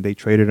 and they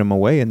traded him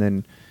away, and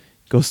then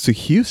goes to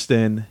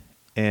Houston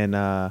and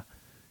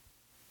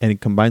he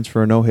combines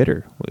for a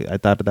no-hitter. I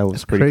thought that was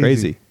That's pretty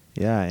crazy. crazy.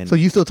 Yeah, and So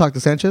you still talk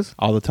to Sanchez?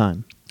 all the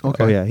time.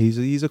 Okay. Oh yeah,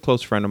 he's a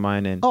close friend of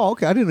mine, and Oh,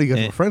 okay. I didn't know you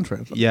guys And- were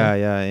friends. Okay.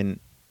 yeah, and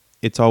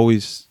it's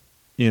always,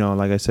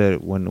 like I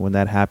said, when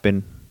that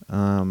happened,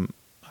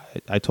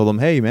 I told him,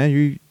 hey man,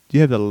 you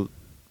have the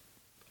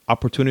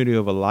opportunity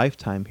of a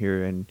lifetime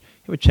here, and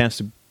you have a chance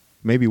to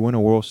maybe win a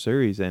World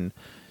Series and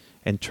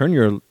turn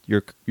your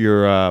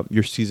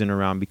season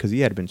around, because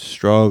he had been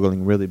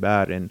struggling really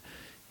bad, and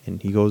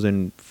he goes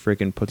and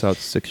freaking puts out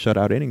 6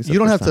 shutout innings. You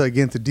don't have to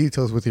get into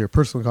details with your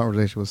personal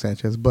conversation with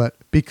Sanchez, but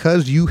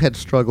because you had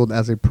struggled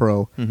as a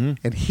pro Mhm.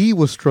 and he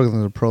was struggling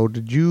as a pro,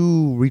 did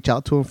you reach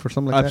out to him for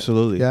something like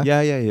Absolutely. that?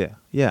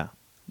 Yeah.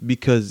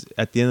 Because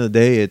at the end of the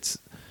day, it's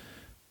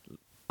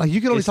Like you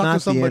can only it's talk not to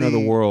somebody. the end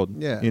of the world.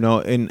 Yeah.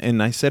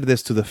 And I said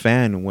this to the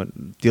fan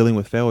when dealing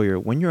with failure.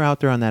 When you're out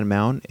there on that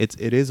mound, it's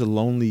a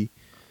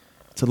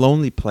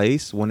lonely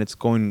place when it's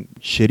going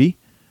shitty.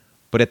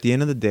 But at the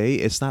end of the day,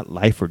 it's not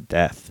life or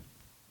death.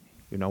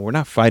 We're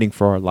not fighting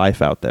for our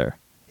life out there.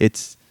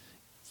 It's,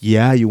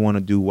 you want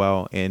to do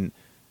well. And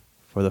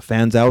for the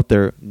fans out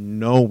there,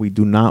 no, we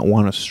do not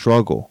want to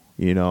struggle.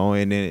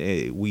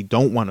 And we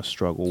don't want to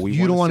struggle.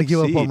 You don't want to give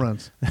up home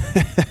runs.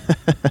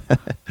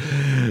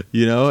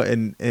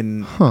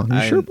 And Huh.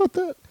 You sure about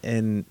that?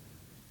 and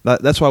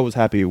that's why I was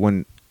happy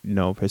when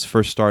his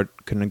first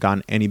start couldn't have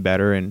gone any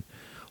better, and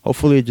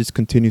hopefully it just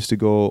continues to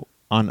go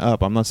on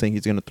up. I'm not saying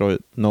he's going to throw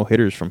no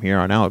hitters from here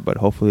on out, but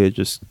hopefully it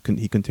just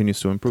he continues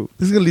to improve.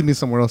 This is going to lead me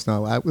somewhere else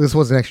now. This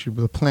wasn't actually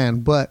the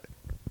plan, but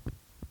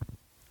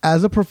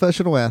as a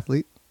professional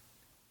athlete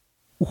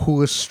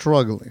who is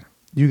struggling,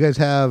 you guys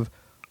have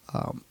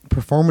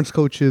performance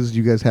coaches,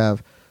 you guys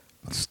have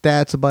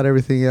stats about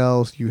everything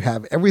else, you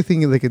have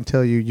everything they can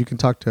tell you. You can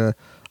talk to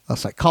a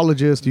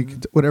psychologist, you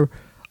can whatever.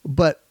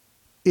 But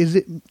does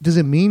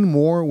it mean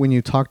more when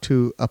you talk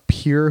to a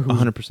peer who's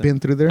 100%. been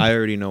through there? I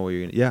already know what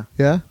you're going to. Yeah.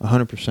 Yeah?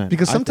 100%.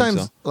 Because I think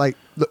sometimes, so. like,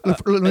 let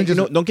me And,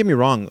 just, don't get me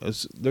wrong.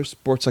 There's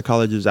sports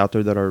psychologists out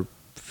there that are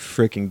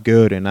freaking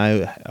good, and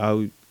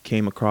I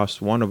came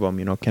across one of them.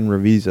 Ken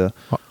Revisa,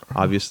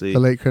 obviously the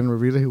late Ken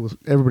Revisa, who was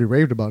everybody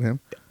raved about him.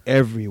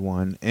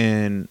 everyone,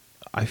 and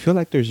I feel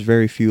like there's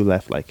very few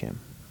left like him,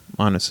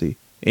 honestly.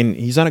 And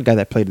he's not a guy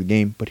that played the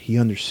game, but he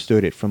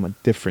understood it from a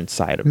different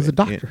side of He's it. a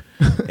doctor.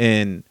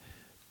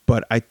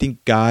 But I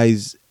think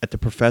guys at the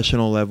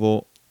professional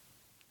level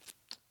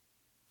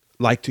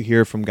like to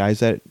hear from guys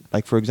that,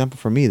 like, for example,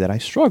 for me, that I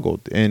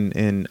struggled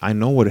and I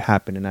know what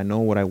happened and I know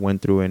what I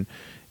went through,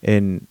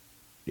 and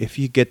if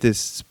you get this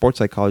sports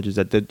psychologist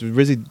that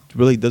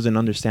really doesn't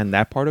understand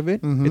that part of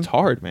it, Mhm. it's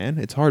hard, man.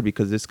 It's hard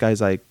because this guy's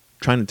like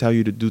trying to tell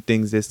you to do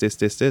things this,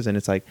 and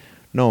it's like,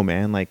 no,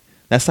 man, like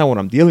that's not what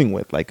I'm dealing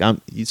with. Like I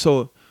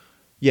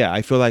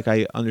feel like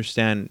I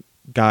understand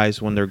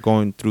guys when they're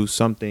going through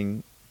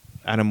something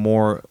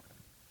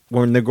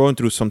when they're going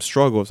through some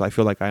struggles. I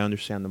feel like I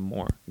understand them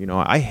more.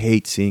 I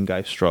hate seeing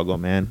guys struggle,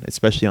 man,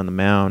 especially on the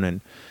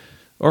mound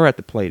or at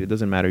the plate. It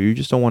doesn't matter. You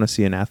just don't want to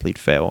see an athlete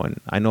fail.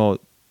 And I know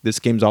this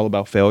game's all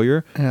about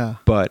failure. Yeah.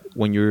 But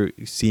when you're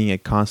seeing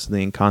it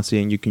constantly,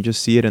 and you can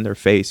just see it in their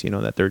face,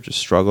 that they're just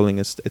struggling,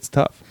 it's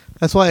tough.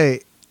 That's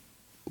why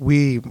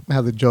we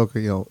have the joke,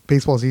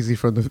 baseball's easy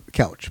from the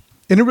couch.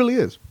 And it really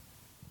is.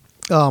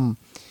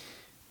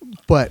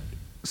 But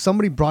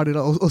somebody brought it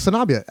up.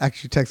 Sanabia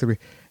actually texted me,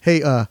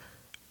 hey,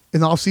 in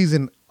the off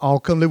season, I'll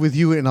come live with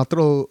you and I'll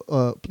throw,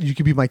 you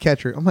could be my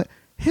catcher. I'm like,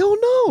 Hell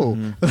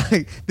no.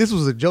 Like, this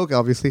was a joke,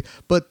 obviously.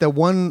 But the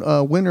one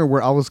winner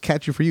where I was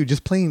catching for you,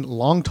 just playing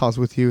long toss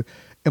with you,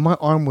 and my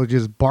arm was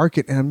just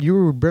barking, and you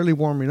were barely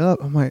warming up.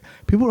 I'm like,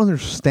 people don't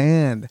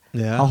understand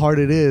how hard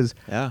it is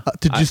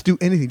to just do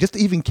anything, just to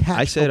even catch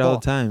I say it all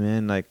the time,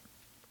 man. Like,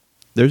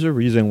 there's a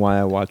reason why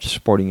I watch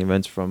sporting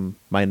events from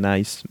my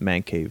nice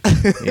man cave,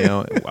 you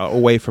know,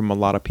 away from a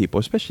lot of people,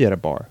 especially at a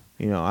bar.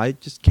 You know, I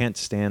just can't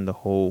stand the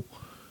whole,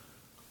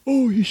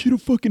 oh, he should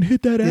have fucking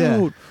hit that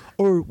out.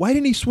 Or why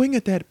didn't he swing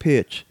at that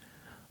pitch?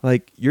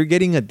 Like, you're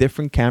getting a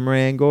different camera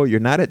angle. You're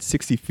not at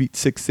 60 feet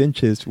 6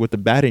 inches with the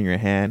bat in your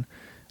hand.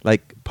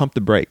 Like, pump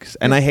the brakes.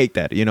 And I hate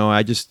that. You know,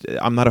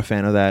 I'm not a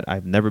fan of that.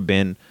 I've never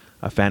been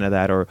a fan of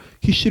that. Or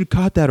he should have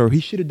caught that. Or he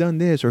should have done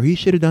this. Or he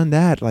should have done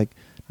that. Like,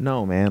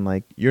 no, man.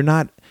 Like, you're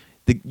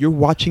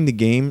watching the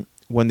game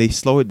when they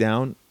slow it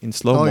down in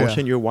slow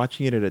motion. You're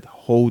watching it at a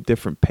whole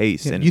different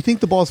pace. Yeah. And you think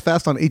the ball's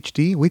fast on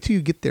HD? Wait till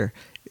you get there.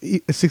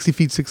 60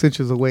 feet 6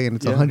 inches away, and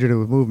it's 100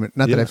 with movement.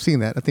 Not that I've seen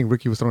that. I think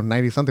Ricky was throwing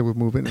 90 something with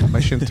movement, and my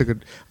shins took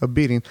a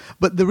beating.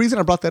 But the reason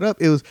I brought that up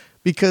is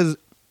because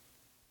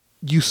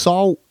you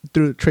saw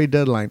through the trade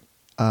deadline,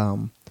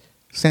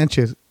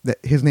 Sanchez, that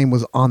his name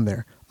was on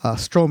there.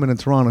 Stroman in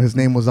Toronto, his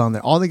name was on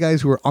there. All the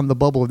guys who were on the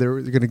bubble,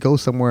 they're going to go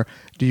somewhere.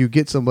 Do you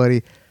get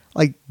somebody?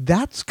 Like,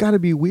 that's got to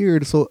be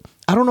weird. So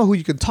I don't know who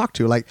you can talk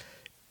to. Like,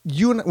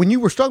 when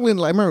you were struggling,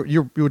 like, I remember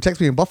you would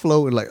text me in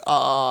Buffalo and like,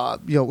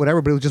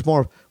 whatever, but it was just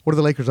more, what are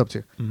the Lakers up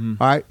to?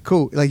 All right,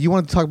 cool. Like, you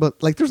wanted to talk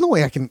about, like, there's no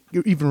way I can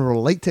even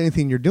relate to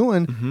anything you're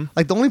doing.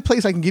 Like, the only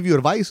place I can give you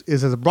advice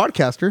is as a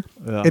broadcaster.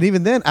 Yeah. And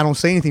even then, I don't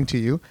say anything to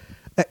you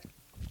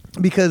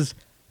because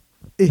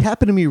it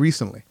happened to me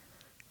recently.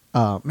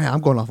 Man, I'm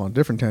going off on a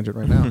different tangent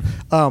right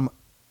now.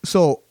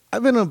 So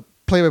I've been a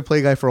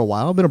play-by-play guy for a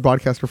while. I've been a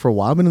broadcaster for a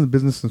while. I've been in the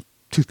business since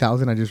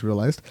 2000, I just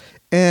realized.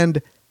 And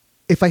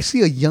if I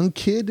see a young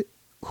kid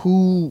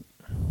who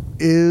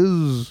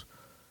is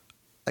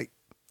like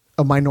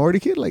a minority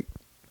kid, like,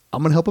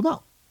 I'm going to help him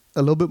out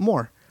a little bit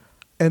more.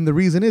 And the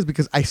reason is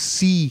because I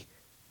see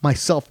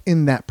myself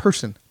in that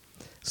person.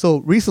 So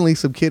recently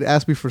some kid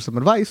asked me for some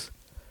advice,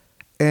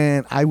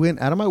 and I went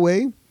out of my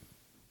way,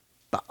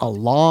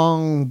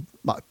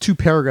 about 2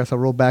 paragraphs I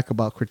wrote back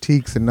about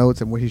critiques and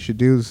notes and what he should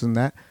do, this and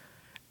that.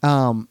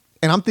 And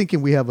I'm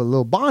thinking we have a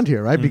little bond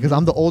here, right? Because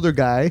I'm the older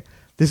guy.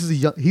 This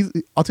is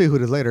I'll tell you who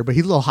it is later, but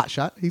he's a little hot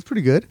shot. He's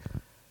pretty good.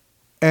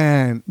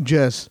 And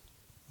just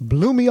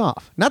blew me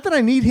off. Not that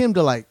I need him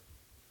to like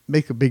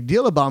make a big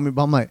deal about me,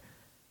 but I'm like,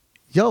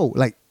 yo,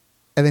 like,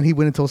 and then he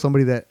went and told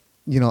somebody that,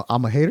 you know,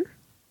 I'm a hater,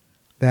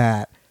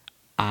 that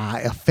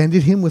I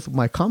offended him with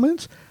my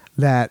comments,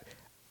 that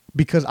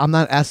because I'm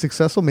not as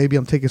successful, maybe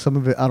I'm taking some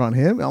of it out on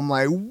him. I'm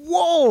like,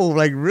 whoa,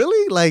 like,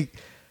 really? Like,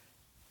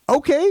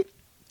 okay,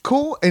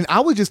 cool. And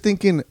I was just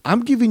thinking,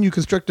 I'm giving you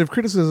constructive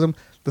criticism,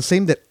 the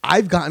same that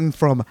I've gotten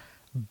from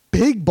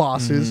big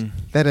bosses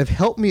that have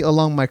helped me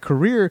along my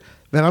career,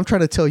 that I'm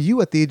trying to tell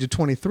you at the age of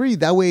 23.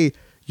 That way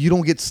you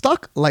don't get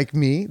stuck like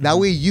me. That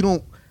way you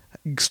don't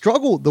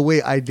struggle the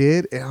way I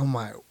did. And I'm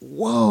like,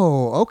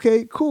 whoa,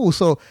 okay, cool.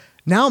 So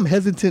now I'm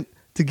hesitant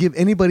to give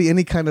anybody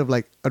any kind of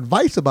like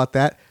advice about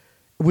that,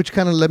 which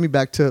kind of led me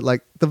back to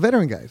like the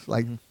veteran guys,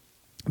 like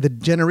the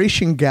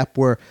generation gap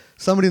where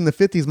somebody in the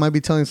 50s might be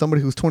telling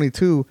somebody who's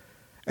 22,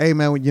 hey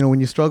man, when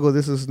you struggle,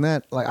 this and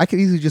that. Like, I could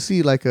easily just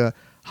see like a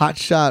hot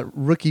shot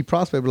rookie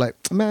prospect, be like,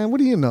 man, what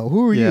do you know?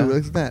 Who are you?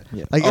 Like that.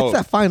 Yeah. Like, it's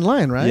that fine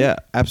line, right? Yeah,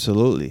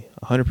 absolutely.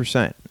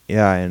 100%.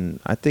 Yeah. And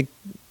I think,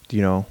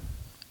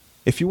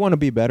 if you want to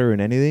be better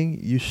in anything,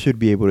 you should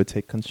be able to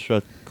take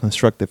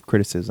constructive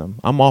criticism.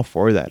 I'm all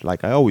for that.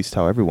 Like, I always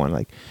tell everyone,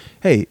 like,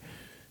 hey,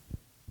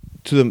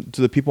 to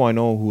the people I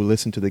know who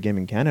listen to the game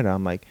in Canada,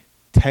 I'm like,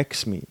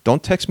 text me.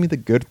 Don't text me the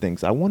good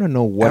things. I want to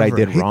know what I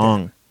did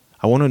wrong. That.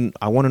 I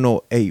want to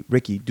know, hey,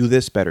 Ricky, do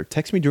this better.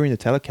 Text me during the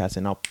telecast,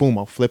 and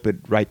I'll flip it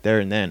right there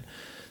and then.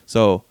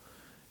 So,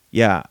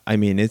 yeah, I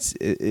mean,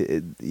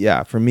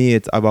 for me,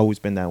 I've always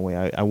been that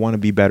way. I want to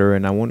be better,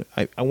 and I want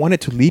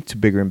it to lead to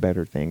bigger and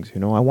better things. I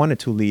want it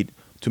to lead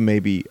to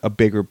maybe a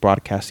bigger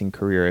broadcasting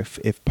career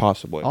if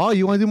possible. Oh,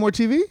 you want to do more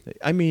TV?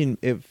 I mean,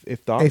 if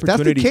the opportunity... If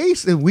that's the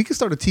case, then we can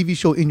start a TV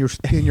show in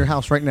your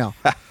house right now.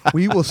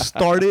 We will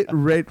start it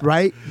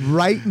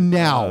right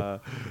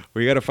now.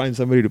 We got to find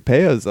somebody to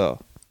pay us,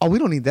 though. Oh, we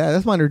don't need that.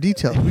 That's minor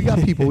details. We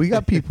got people. We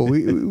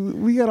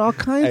got all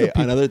kinds of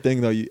people. Another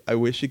thing, though, I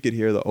wish you could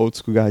hear the old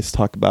school guys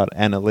talk about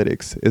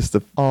analytics. It's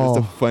the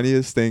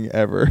funniest thing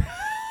ever.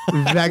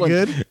 Is that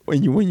good?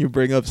 When you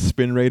bring up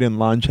spin rate and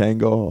launch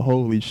angle,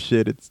 holy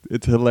shit,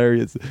 it's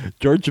hilarious.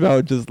 George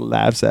Bell just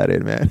laughs at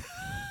it, man.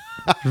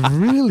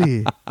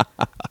 Really?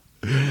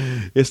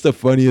 It's the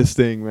funniest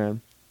thing,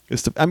 man.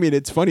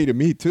 It's funny to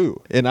me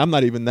too, and I'm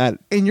not even that.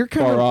 And you're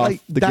kind far of off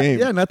like the game.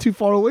 Yeah, not too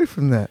far away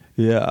from that.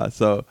 Yeah,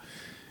 so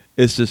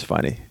It's just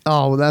funny.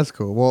 Oh, well, that's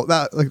cool. Well,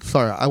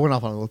 sorry, I went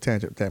off on a little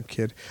tangent. Damn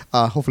kid.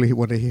 Hopefully,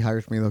 one day he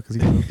hires me though, because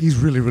he's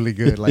really, really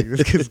good. Like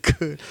this kid's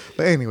good.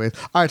 But anyways,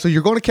 all right. So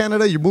you're going to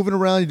Canada. You're moving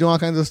around. You're doing all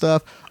kinds of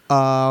stuff.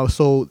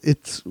 So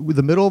it's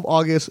the middle of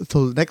August.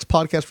 So the next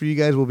podcast for you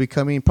guys will be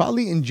coming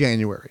probably in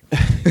January.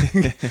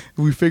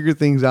 We figured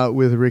things out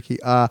with Ricky.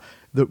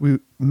 We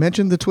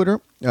mentioned the Twitter,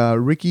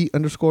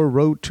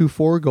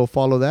 Ricky_Road24. Go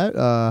follow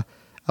that.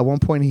 At one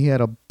point, he had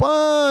a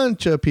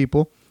bunch of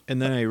people.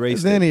 And then I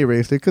erased Then it. he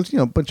erased it because,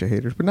 a bunch of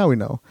haters. But now we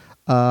know.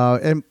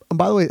 And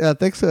by the way,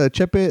 thanks to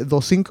Chepe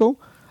Docinco.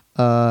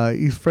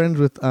 He's friends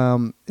with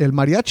El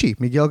Mariachi,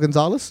 Miguel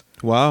Gonzalez.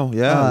 Wow,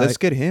 yeah, let's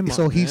get him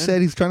So on, he man.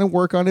 said he's trying to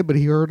work on it, but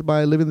he heard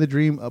my Living the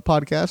Dream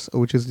podcast,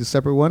 which is the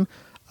separate one.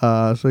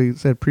 So he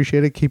said,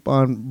 appreciate it. Keep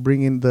on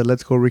bringing the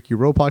Let's Go Ricky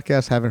Rowe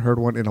podcast. Haven't heard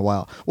one in a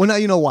while. Well, now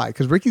you know why.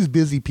 Because Ricky's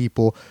busy,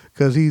 people.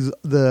 Because he's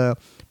the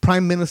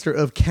Prime Minister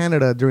of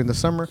Canada during the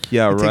summer.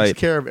 Yeah, he right. takes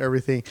care of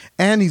everything.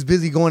 And he's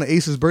busy going to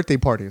Ace's birthday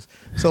parties.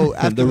 So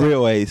after The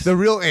real Ace. The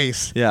real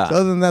Ace. Yeah. So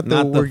other than that,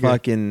 not we're the good.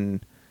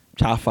 fucking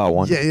chafa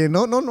one. Yeah,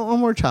 no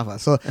more chafa.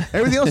 So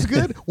everything else is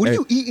good. What do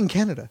you eat in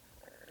Canada?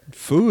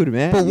 Food,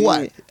 man. But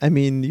what? I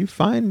mean, you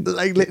find.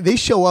 Like they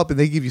show up and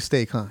they give you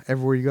steak, huh?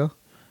 Everywhere you go.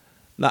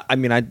 I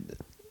mean,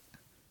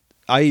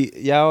 I'll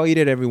eat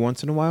it every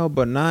once in a while,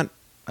 but not.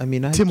 I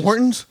mean, Tim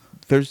Hortons.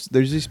 There's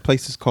these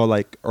places called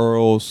like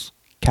Earl's,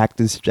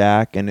 Cactus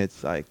Jack, and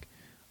it's like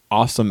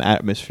awesome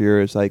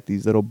atmosphere. It's like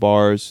these little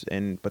bars,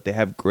 but they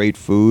have great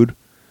food.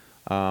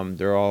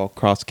 They're all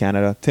across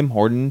Canada. Tim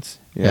Hortons.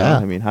 Yeah.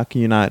 I mean, how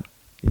can you not?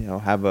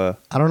 Have a.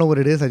 I don't know what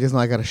it is. I just know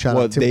I got to shout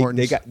out Tim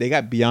Hortons. they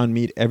got Beyond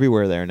Meat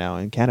everywhere there now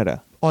in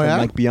Canada. Oh, From, yeah?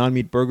 like Beyond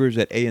Meat burgers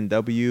at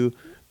A&W,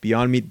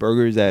 Beyond Meat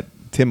burgers at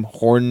Tim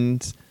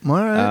Hortons. All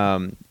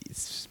right.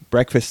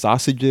 Breakfast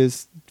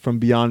sausages from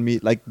Beyond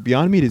Meat. Like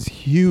Beyond Meat is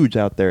huge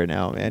out there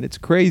now, man. It's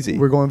crazy.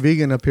 We're going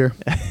vegan up here.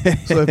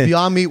 So if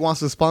Beyond Meat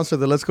wants to sponsor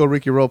the Let's Go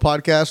Ricky Rowe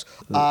podcast,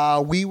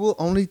 we will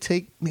only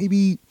take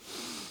maybe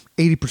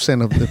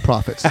 80% of the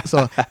profits.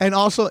 So, and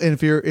also,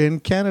 if you're in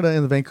Canada,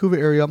 in the Vancouver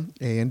area,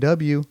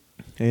 A&W,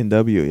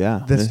 A&W,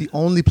 that's the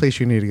only place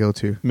you need to go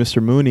to.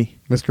 Mr. Mooney.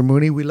 Mr.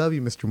 Mooney, we love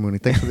you, Mr. Mooney.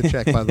 Thanks for the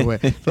check, by the way.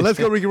 So let's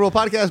go Ricky Roll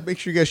podcast. Make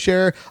sure you guys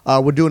share.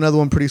 We'll do another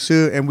one pretty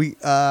soon. And we,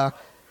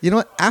 you know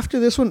what? After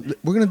this one,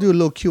 we're going to do a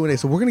little Q&A.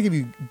 So we're going to give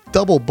you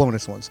double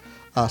bonus ones.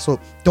 So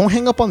don't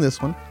hang up on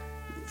this one.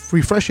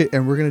 Refresh it,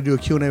 and we're going to do a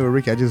Q&A with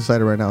Ricky. I just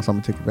decided right now, so I'm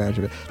going to take advantage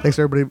of it. Thanks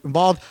to everybody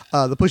involved,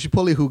 the Pushy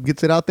Pulley who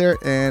gets it out there,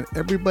 and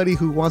everybody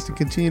who wants to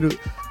continue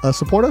to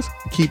support us.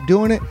 Keep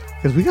doing it,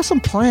 because we got some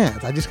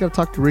plans. I just got to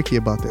talk to Ricky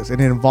about this, and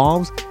it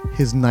involves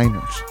his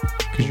Niners.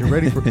 Because you're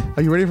ready for,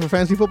 are you ready for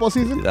fantasy football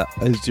season?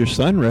 Is your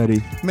son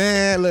ready?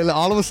 Man,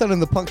 all of a sudden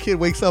the punk kid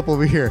wakes up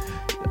over here.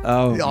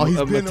 Oh,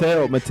 he's been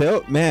away.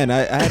 Mateo, man,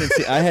 I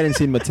hadn't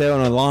seen Mateo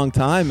in a long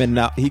time, and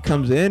now he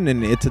comes in,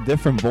 and it's a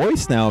different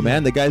voice now,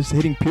 man. The guy's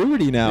hitting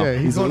puberty now. Yeah,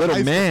 he's a going to little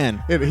high school.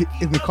 man. And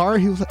in the car,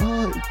 he was like,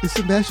 "Oh, is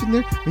Sebastian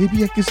there?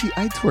 Maybe I can see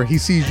Aitor." He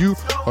sees you,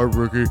 "Hi,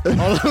 Ricky."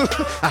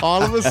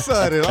 All of a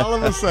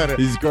sudden,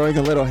 He's growing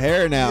a little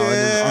hair now in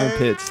his Yeah.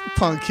 armpits.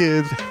 Punk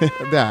kids.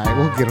 Nah,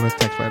 we'll get him his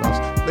text right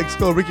off. Let's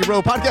go, Ricky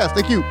Rowe podcast.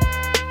 Thank you.